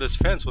climbing over this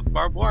fence with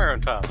barbed wire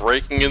on top.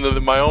 breaking into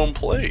my own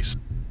place.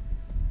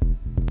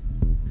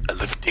 I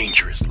live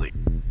dangerously.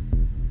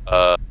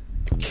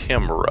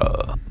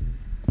 Camera.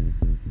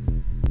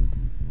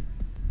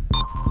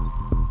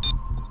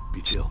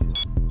 Be chill.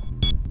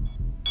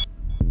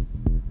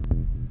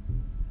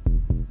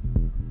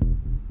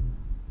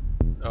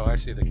 Oh, I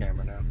see the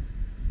camera now.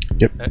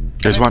 Yep. Can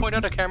There's I one. point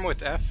out a camera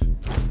with F?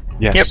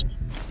 Yes. Yep.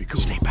 Be cool.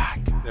 Stay back.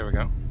 There we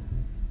go.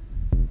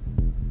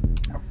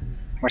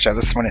 Watch out,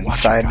 this one Watch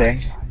inside it, there.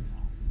 guys.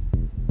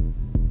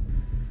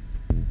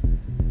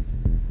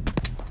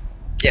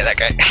 Yeah, that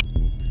guy.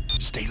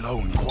 Stay low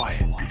and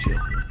quiet. Be chill.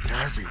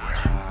 They're everywhere.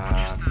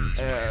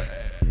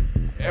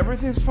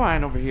 Everything's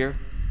fine over here.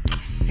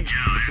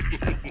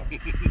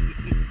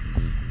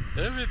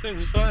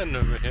 Everything's fine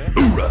over here.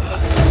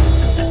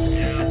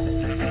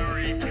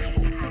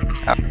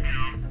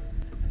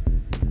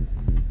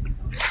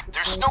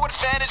 There's no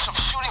advantage of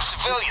shooting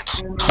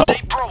civilians. Stay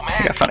pro, I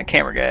man. got found a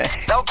camera guy.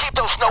 That'll keep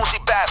those nosy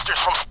bastards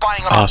from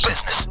spying on our Awesome.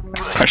 business.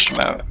 Good. Punched him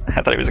out.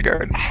 I thought he was a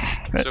guard.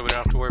 So we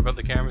don't have to worry about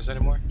the cameras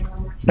anymore?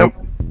 Nope.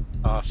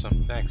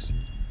 Awesome, thanks.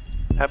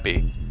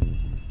 Happy.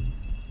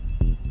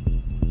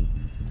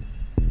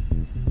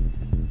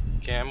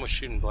 Cam was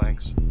shooting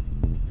blanks.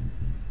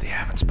 They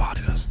haven't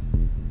spotted us.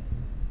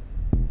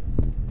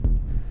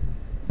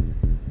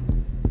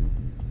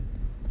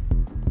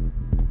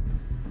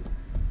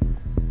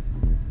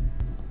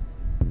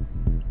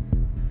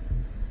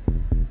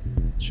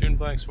 Shooting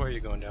blanks, where are you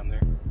going down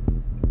there?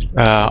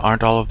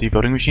 Aren't all of the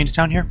voting machines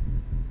down here?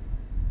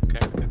 Okay,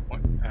 good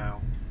point.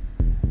 Ow.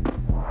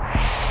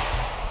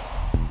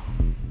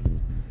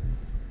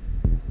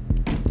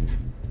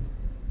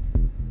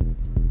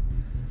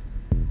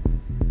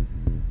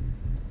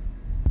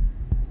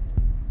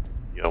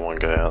 You got one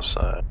guy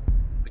outside.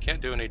 We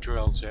can't do any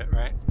drills yet,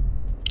 right?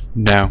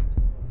 No.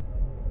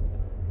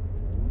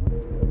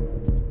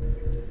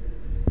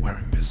 We're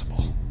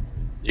invisible.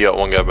 You got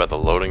one guy by the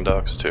loading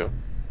docks too.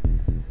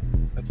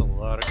 That's a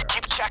lot of guys.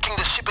 Keep checking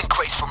the shipping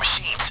crates for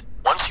machines.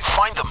 Once you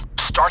find them,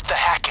 start the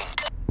hacking.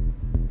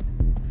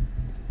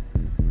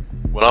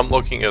 When I'm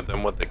looking at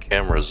them with the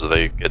cameras, do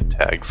they get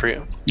tagged for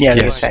you? Yeah,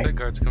 Yes. yes. That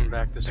guard's coming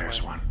back this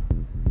There's way. one.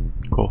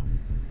 Cool.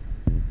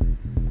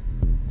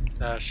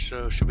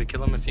 So should we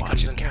kill him if he Watch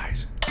comes it, in here?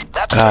 guys.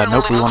 That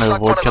Nope, we certainly want to looks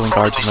like one avoid of the killing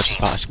voting guards as much as machines.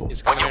 possible.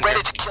 He's When coming you're in here.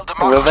 ready to kill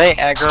Will they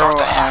democracy, aggro start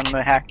the hack. on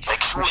the hack?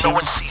 Make sure machine? no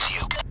one sees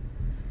you.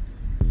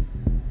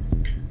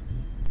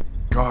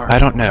 Guard. I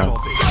don't know.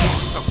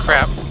 Oh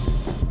crap.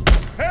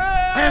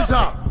 Hands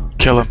up!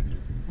 Kill him.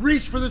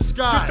 Reach for the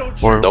sky!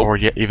 Or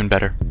yet even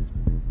better.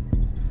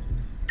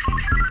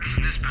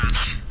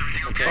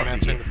 Okay, I'm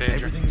answering the pager.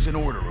 Everything's in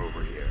order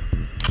over here.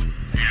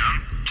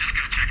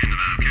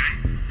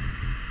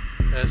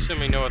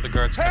 Assuming no other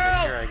guards come in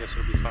here, I guess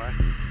it'll be fine.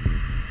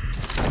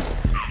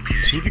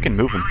 See if you can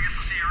move him.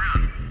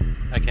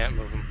 I can't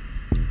move him.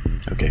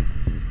 Okay.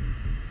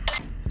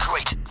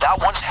 That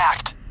one's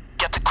hacked.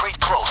 Get the crate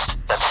closed,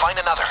 then find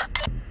another.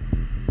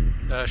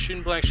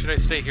 Shooting blank, should I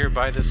stay here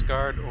by this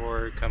guard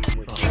or come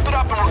with you? Keep it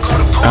up and we're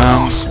going to pull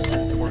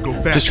off. Or go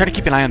fast. Just try to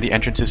keep an eye on the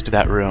entrances to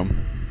that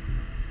room.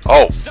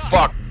 Oh,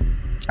 fuck!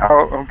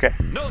 Oh, okay.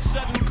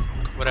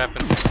 What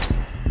happened?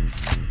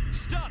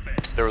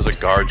 There was a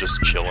guard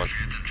just chilling.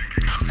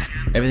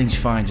 Everything's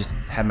fine, just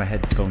had my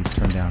headphones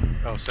turned down.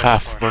 Oh,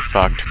 second floor. We're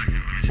fucked.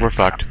 We're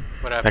fucked.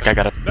 What happened? That guy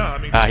got a... Nah, I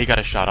mean, he got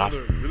a shot off.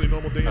 another really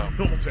normal day in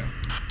normal town.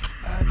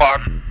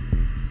 Fuck!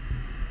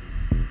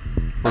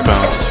 We're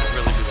boned.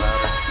 Really be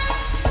louder.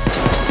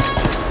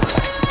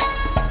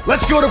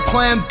 Let's go to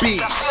plan B.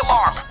 That's the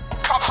alarm.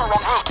 Cops are en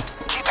route.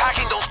 Keep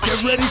hacking those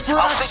machines. ready for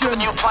I'll think of a action.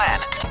 new plan.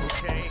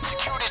 Okay.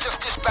 Security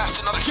just dispatched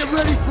another Get shift.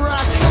 ready for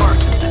Stay action.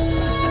 alert.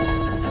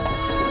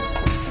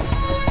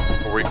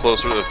 Are we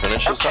closer to the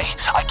finish this Okay,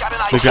 time? I got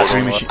an idea. We've got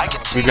three I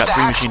can We've got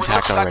change three the machines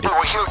action. hacked It looks already. like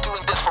we were here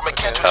doing this for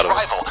McKendrick's Out of-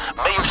 rival,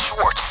 Mayor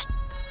Schwartz.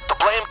 The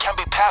blame can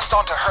be passed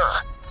on to her.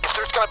 If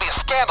there's gonna be a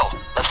scandal,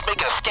 let's make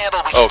it a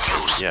scandal we can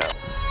Okay, use. yeah.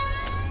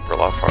 We're a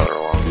lot farther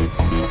along.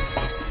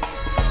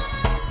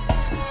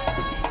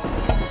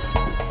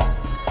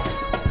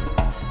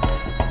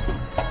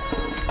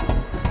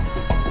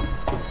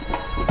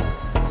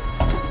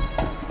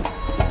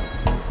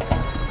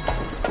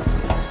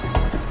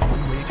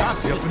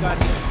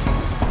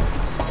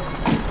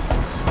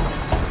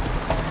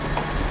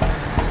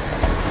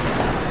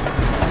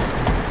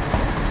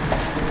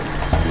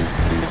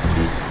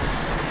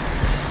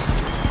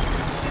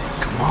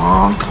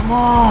 Come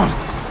on.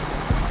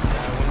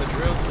 When the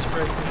drills is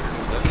breaking,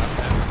 is that not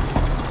bad?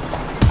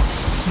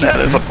 Nah,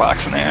 there's a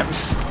box in there.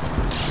 Just...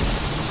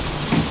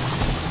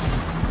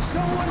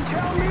 Someone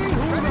tell me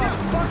who the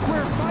fuck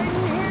we're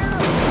fighting here?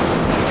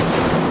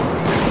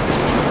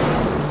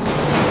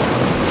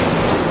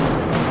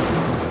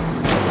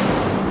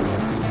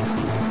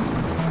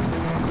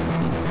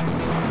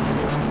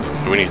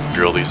 Do we need to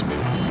drill these?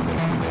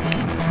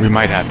 We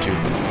might have to.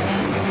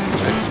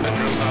 Should I just spend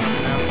drills on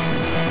them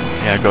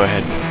now? Yeah, go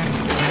ahead.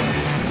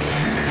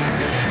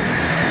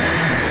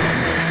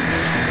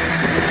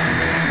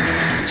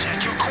 Check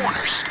your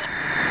corners.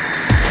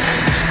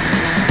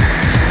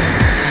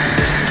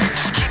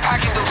 Just keep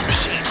hacking those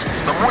machines.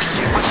 The more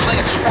shit we play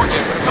at Schwartz,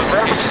 the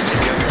more we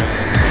stick.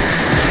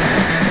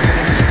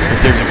 If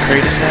there's a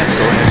crate in that,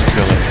 go ahead and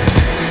fill it.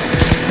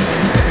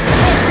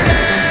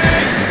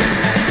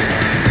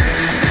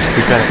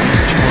 We've got at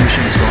least 2 more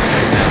machines going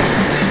right now.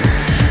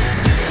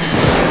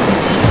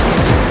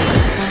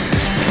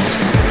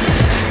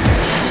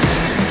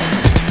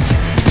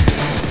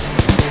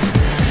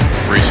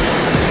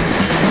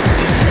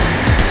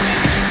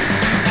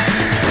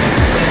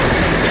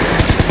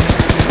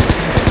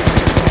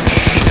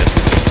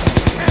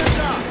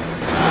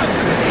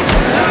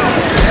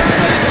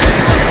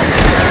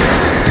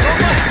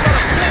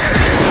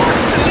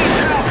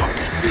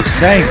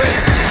 Thanks.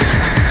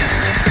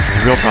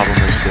 The real problem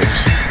is that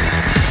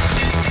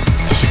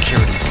the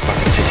security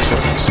fucking takes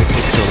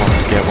so long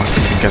to get once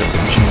we can get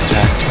the machines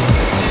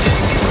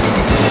hacked.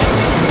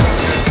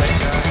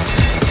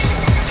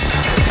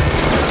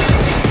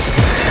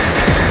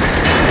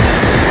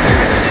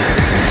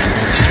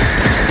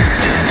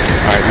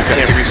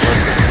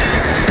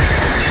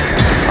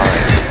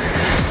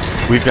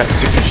 We've got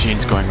 6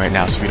 machines going right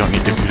now, so we don't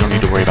need to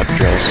worry about the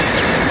drills.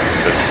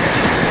 Good.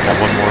 Got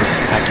one more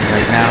hacking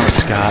right now.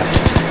 It's got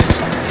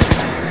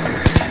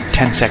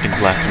 10 seconds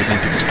left. We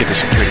need to get the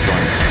security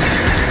going.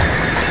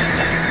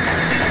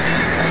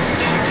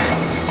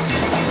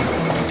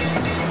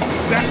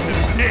 That is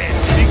dead.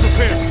 Be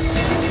prepared.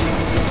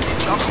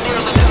 Job's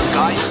nearly done,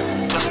 guys.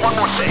 Just one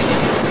more thing.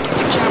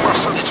 Get the camera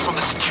footage from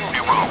the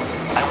security room.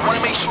 I want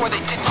to make sure they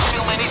didn't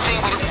film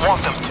anything we didn't want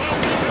them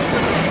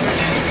to.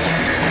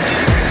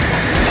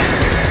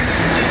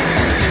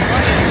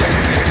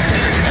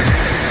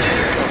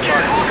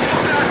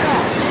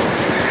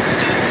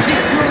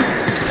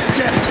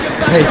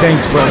 Hey,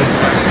 thanks,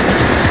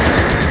 brother.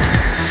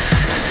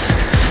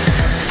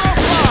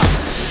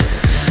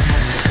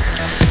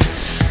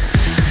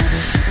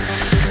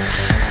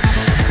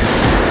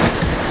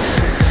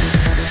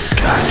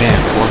 God damn,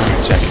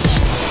 400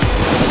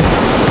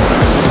 seconds.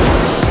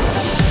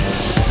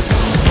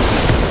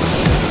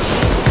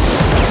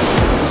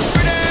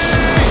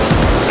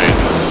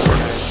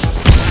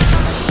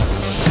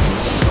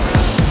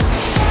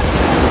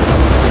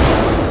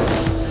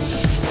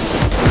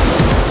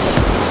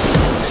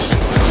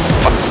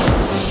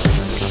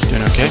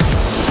 Doing okay.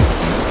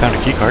 Found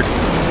a key card.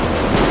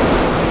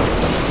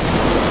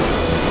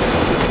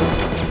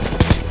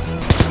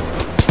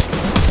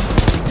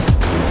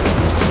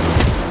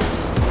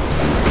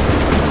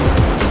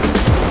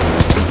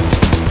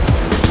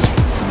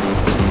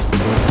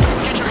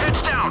 Get your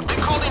heads down. They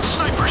called in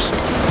snipers.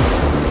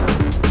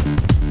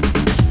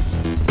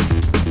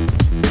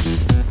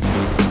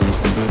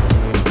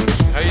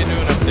 How you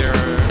doing up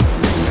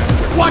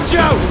there? Watch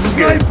out!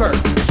 Sniper!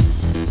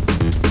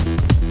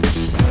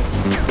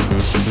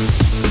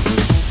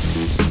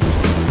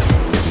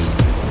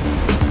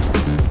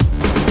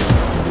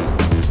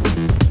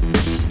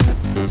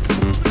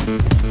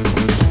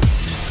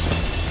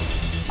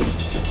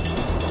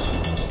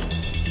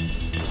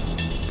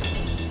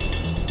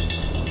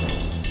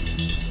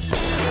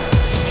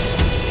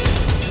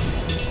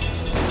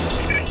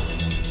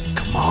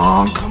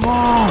 Come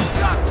on!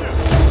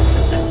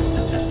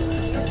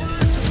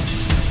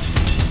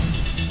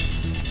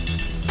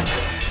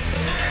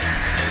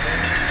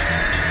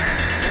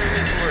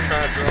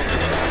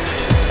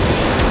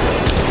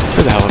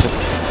 For the hell of it.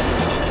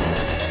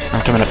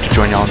 I'm coming up to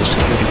join y'all in the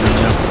security room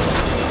now.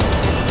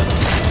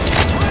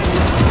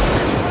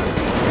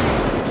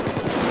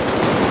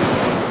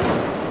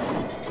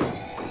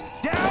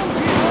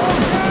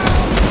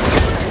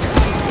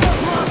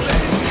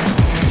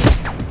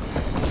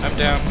 I'm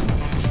down.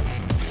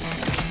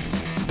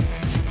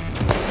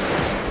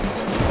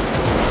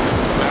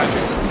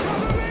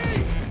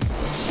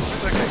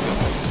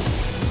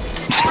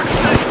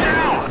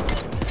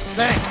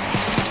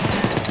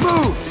 Thanks!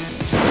 Move!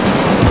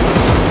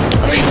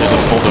 Oh shit, there's a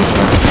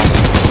bulldozer.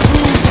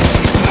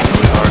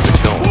 Really hard to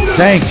kill him.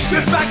 Thanks!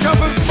 Get back up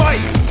and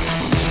fight!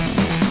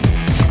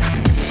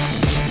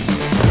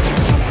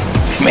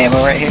 Some ammo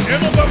right here.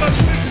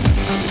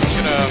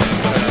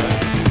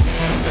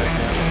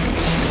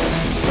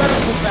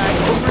 Medical bag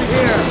over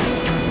here!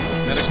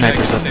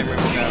 Snipers up. Stick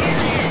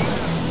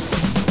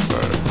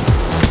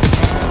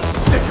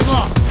him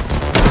up!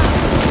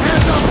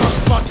 Hands up,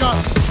 motherfucker!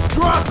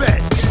 Drop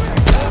it!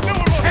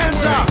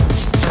 Hands up!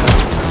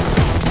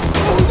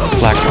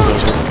 Black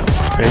bulldozer.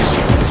 Base.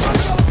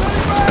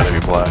 Gotta be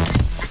black.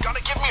 You're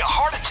gonna give me a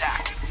heart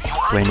attack. You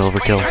earned Blame this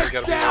overkill. right.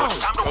 Gotta be down. more.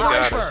 Oh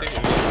god, I see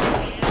him.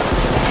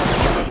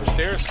 Up the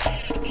stairs.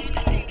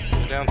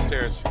 He's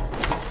downstairs. I'm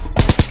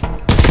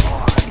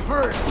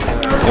hurt!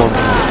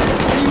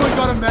 Anyone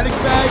got a medic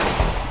bag?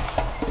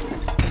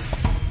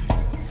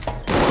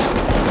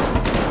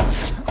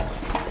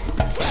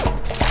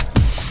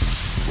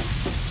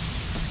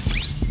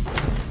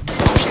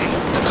 Okay,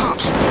 the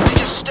cops. They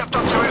just stepped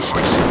up their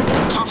efforts.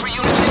 Time for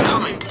units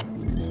incoming.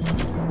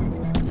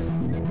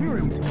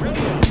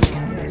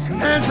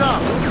 Hands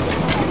up!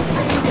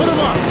 Put them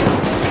up!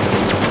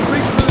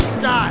 Reach for the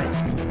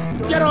skies!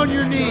 Get on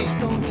your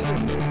knees!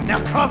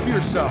 Now cuff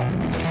yourself!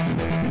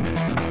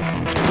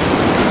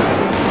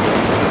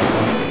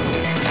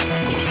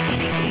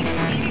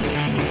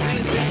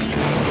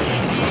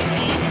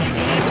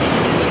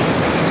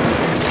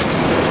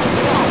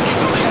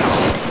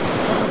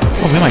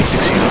 Oh, we might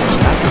succeed on this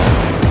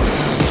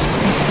map.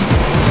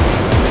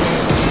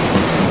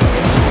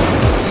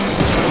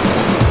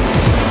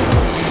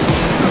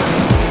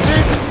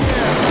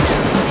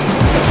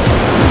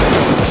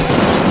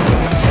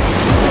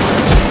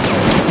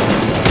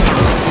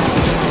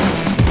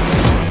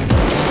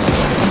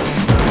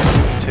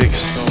 Takes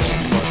so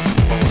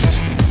much bullets.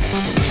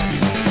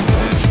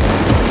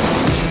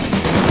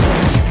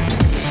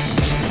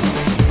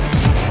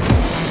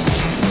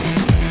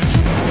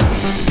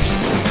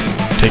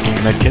 Taking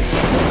a medkit.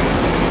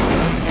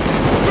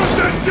 Drop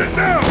that shit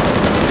now!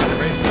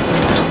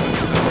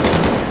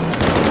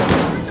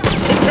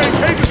 Okay,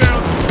 taser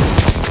down!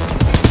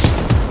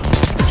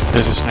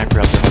 There's a sniper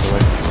out there, by the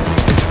way.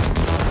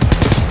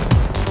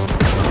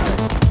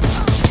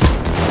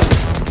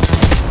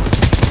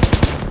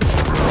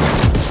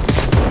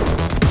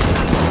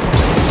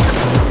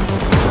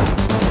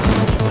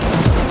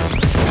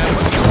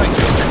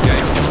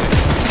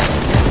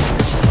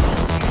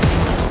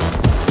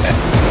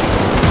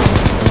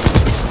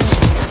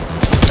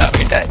 Oh,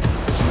 you're dead.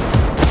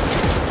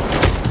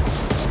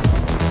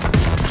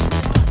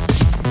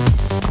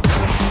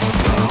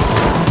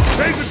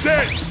 Taser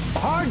dead!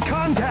 Hard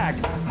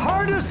contact!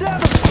 Hard as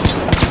ever!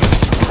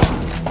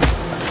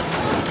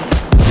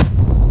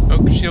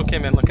 Oh, shield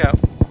came in, look out.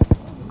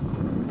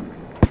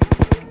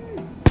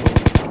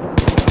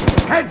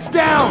 Heads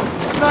down!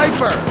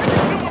 Sniper!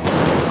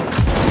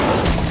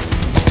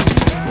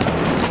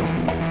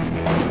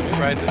 Let me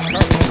ride this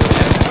car.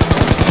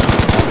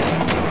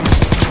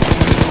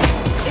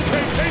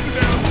 Okay,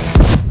 taser down!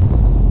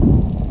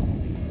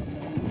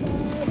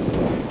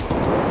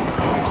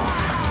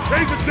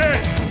 Taser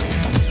dead!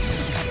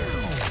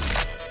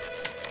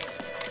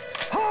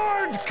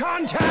 Hard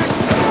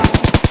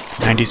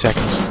contact! 90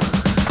 seconds.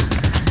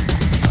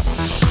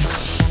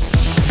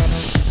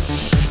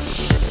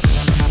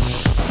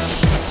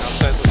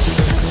 Outside looks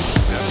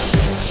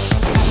good.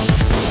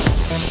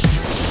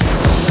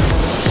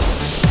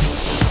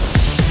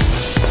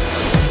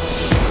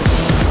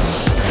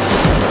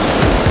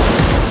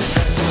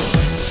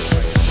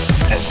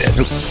 That's dead.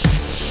 Drop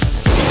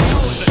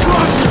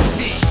your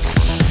feet!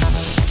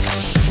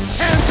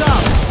 Hands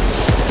up!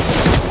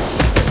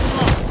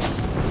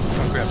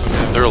 I'll grab him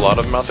down. There are a lot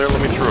of them out there.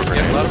 Let me throw a Yeah, a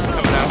grenade. lot of them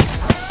coming out. Up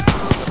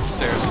the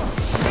stairs.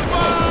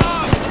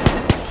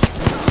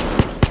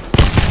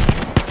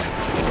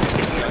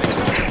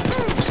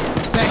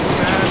 Thanks,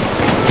 man!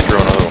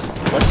 Throw another one.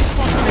 What's the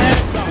fucking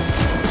hands up?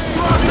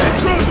 Drop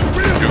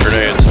it! Two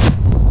grenades.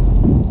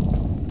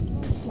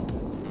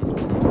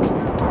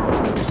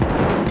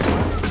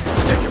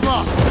 Pick him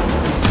up!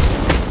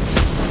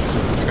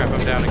 Let's grab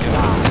him down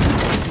again.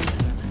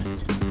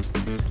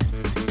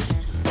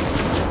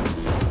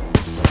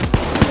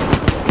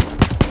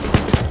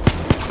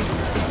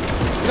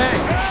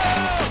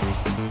 Thanks!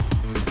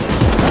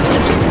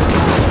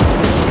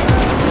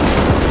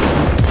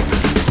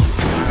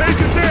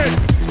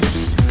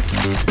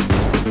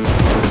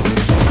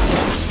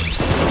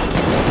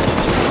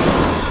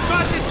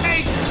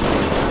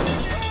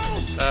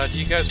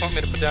 you guys want me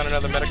to put down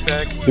another medic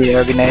bag?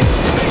 Yeah, that'd be nice.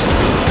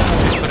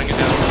 Okay, putting it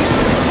down.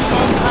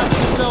 Patch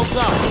yourselves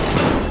up.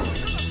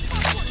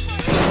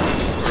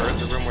 Or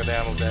the room where the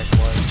ammo bag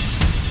was.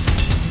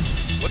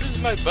 What is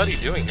my buddy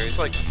doing here? He's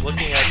like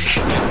looking at the...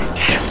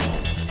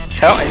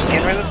 Oh, I just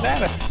can't read the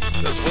data.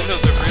 Those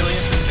windows are really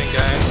interesting,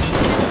 guys.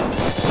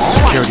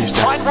 Alright,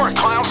 fine work,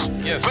 Klaus.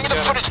 Yes, Bring the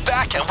footage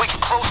back and we can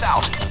close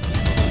out.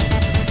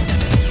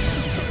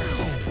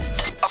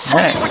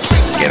 Alright,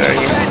 get out of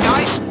here. Bad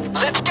guys.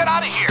 Let's get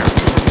out of here.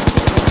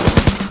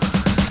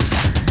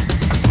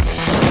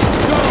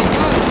 Okay,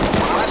 good.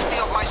 Reminds me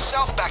of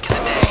myself back in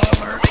the day.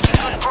 We're making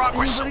good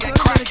progress, so get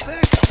cracking.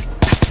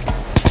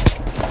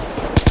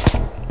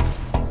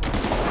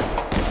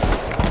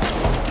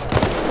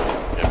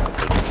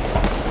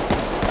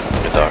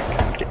 Good dog.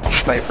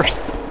 Sniper.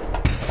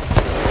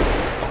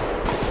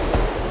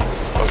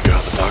 Oh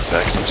god, the dog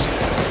bag's upstairs.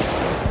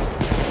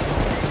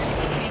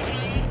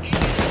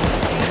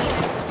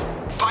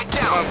 Fight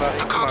down.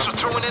 The cops are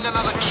throwing in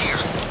another gear.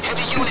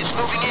 Heavy units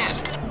moving in.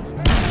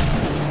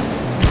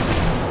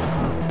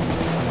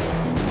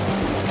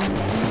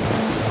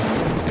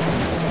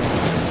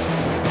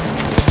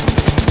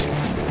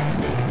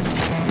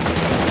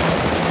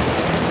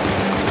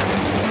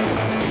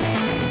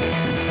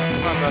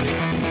 Come on, buddy.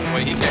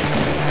 Wait, he can't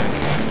come in.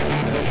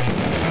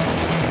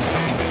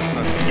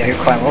 Yeah, you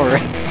climb over.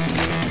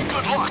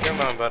 Good luck. Come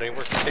on, buddy.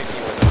 We're taking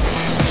you with us.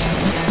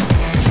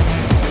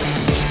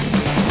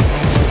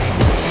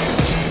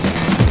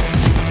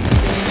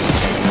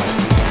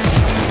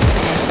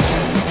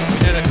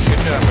 Did it.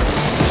 Good job,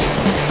 everyone.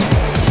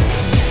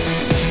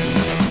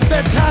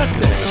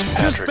 Fantastic! is Just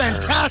Patrick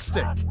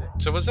fantastic!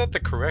 So was that the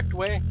correct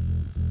way?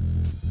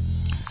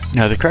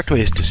 No, the correct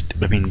way is to.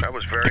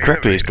 The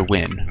correct way is to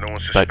win,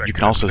 but you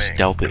can also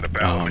stealth it.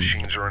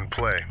 Machines are in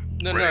play.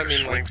 No, I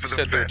mean, like you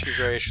said, there were two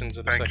variations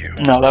of the second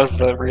way. No, that was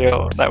the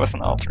real. That was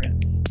an alternate.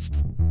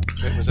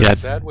 Wait, was that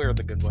the bad way or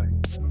the good way?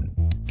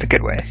 The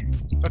good way.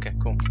 Okay,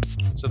 cool.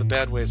 So the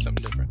bad way is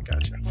something different.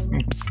 Gotcha.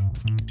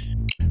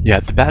 Yeah,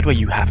 the bad way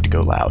you have to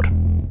go loud.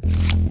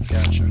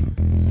 Gotcha.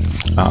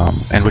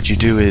 And what you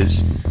do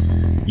is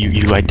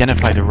you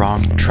identify the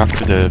wrong truck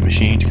for the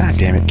machine. God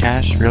damn it,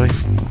 Cash, really?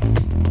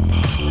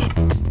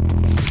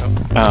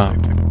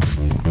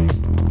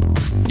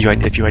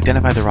 If you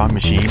identify the wrong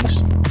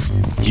machines,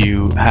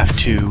 you have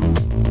to...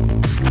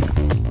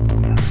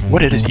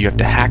 What it is, you have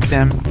to hack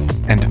them,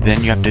 and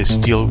then you have to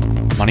steal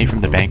money from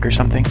the bank or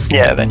something?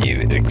 Yeah, then you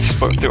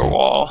explode through a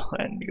wall,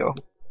 and you go...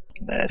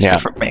 Yeah.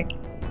 Different bank.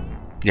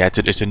 Yeah,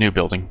 it's a new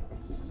building.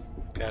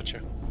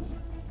 Gotcha.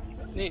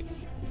 Neat.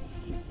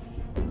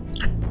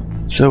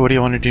 So what do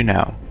you want to do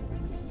now?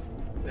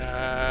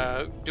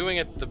 Doing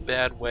it the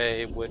bad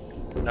way would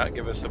not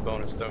give us a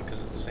bonus though,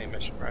 because it's the same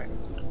mission, right?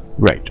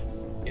 Right.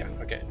 Yeah,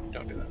 okay,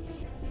 don't do that.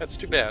 That's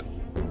too bad.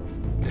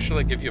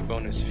 Usually give you a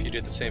bonus if you do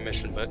the same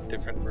mission but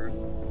different route.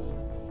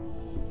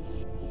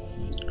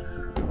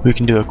 We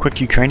can do a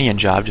quick Ukrainian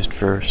job just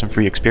for some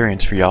free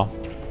experience for y'all.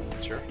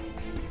 Sure.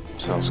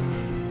 Sounds good.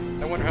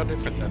 I wonder how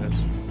different that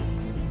is.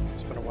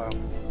 It's been a while.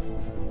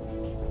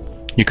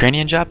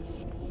 Ukrainian job?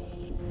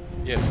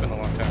 Yeah, it's been a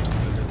long time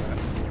since I did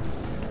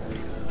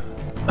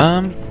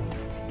that.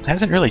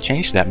 Hasn't really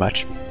changed that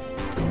much.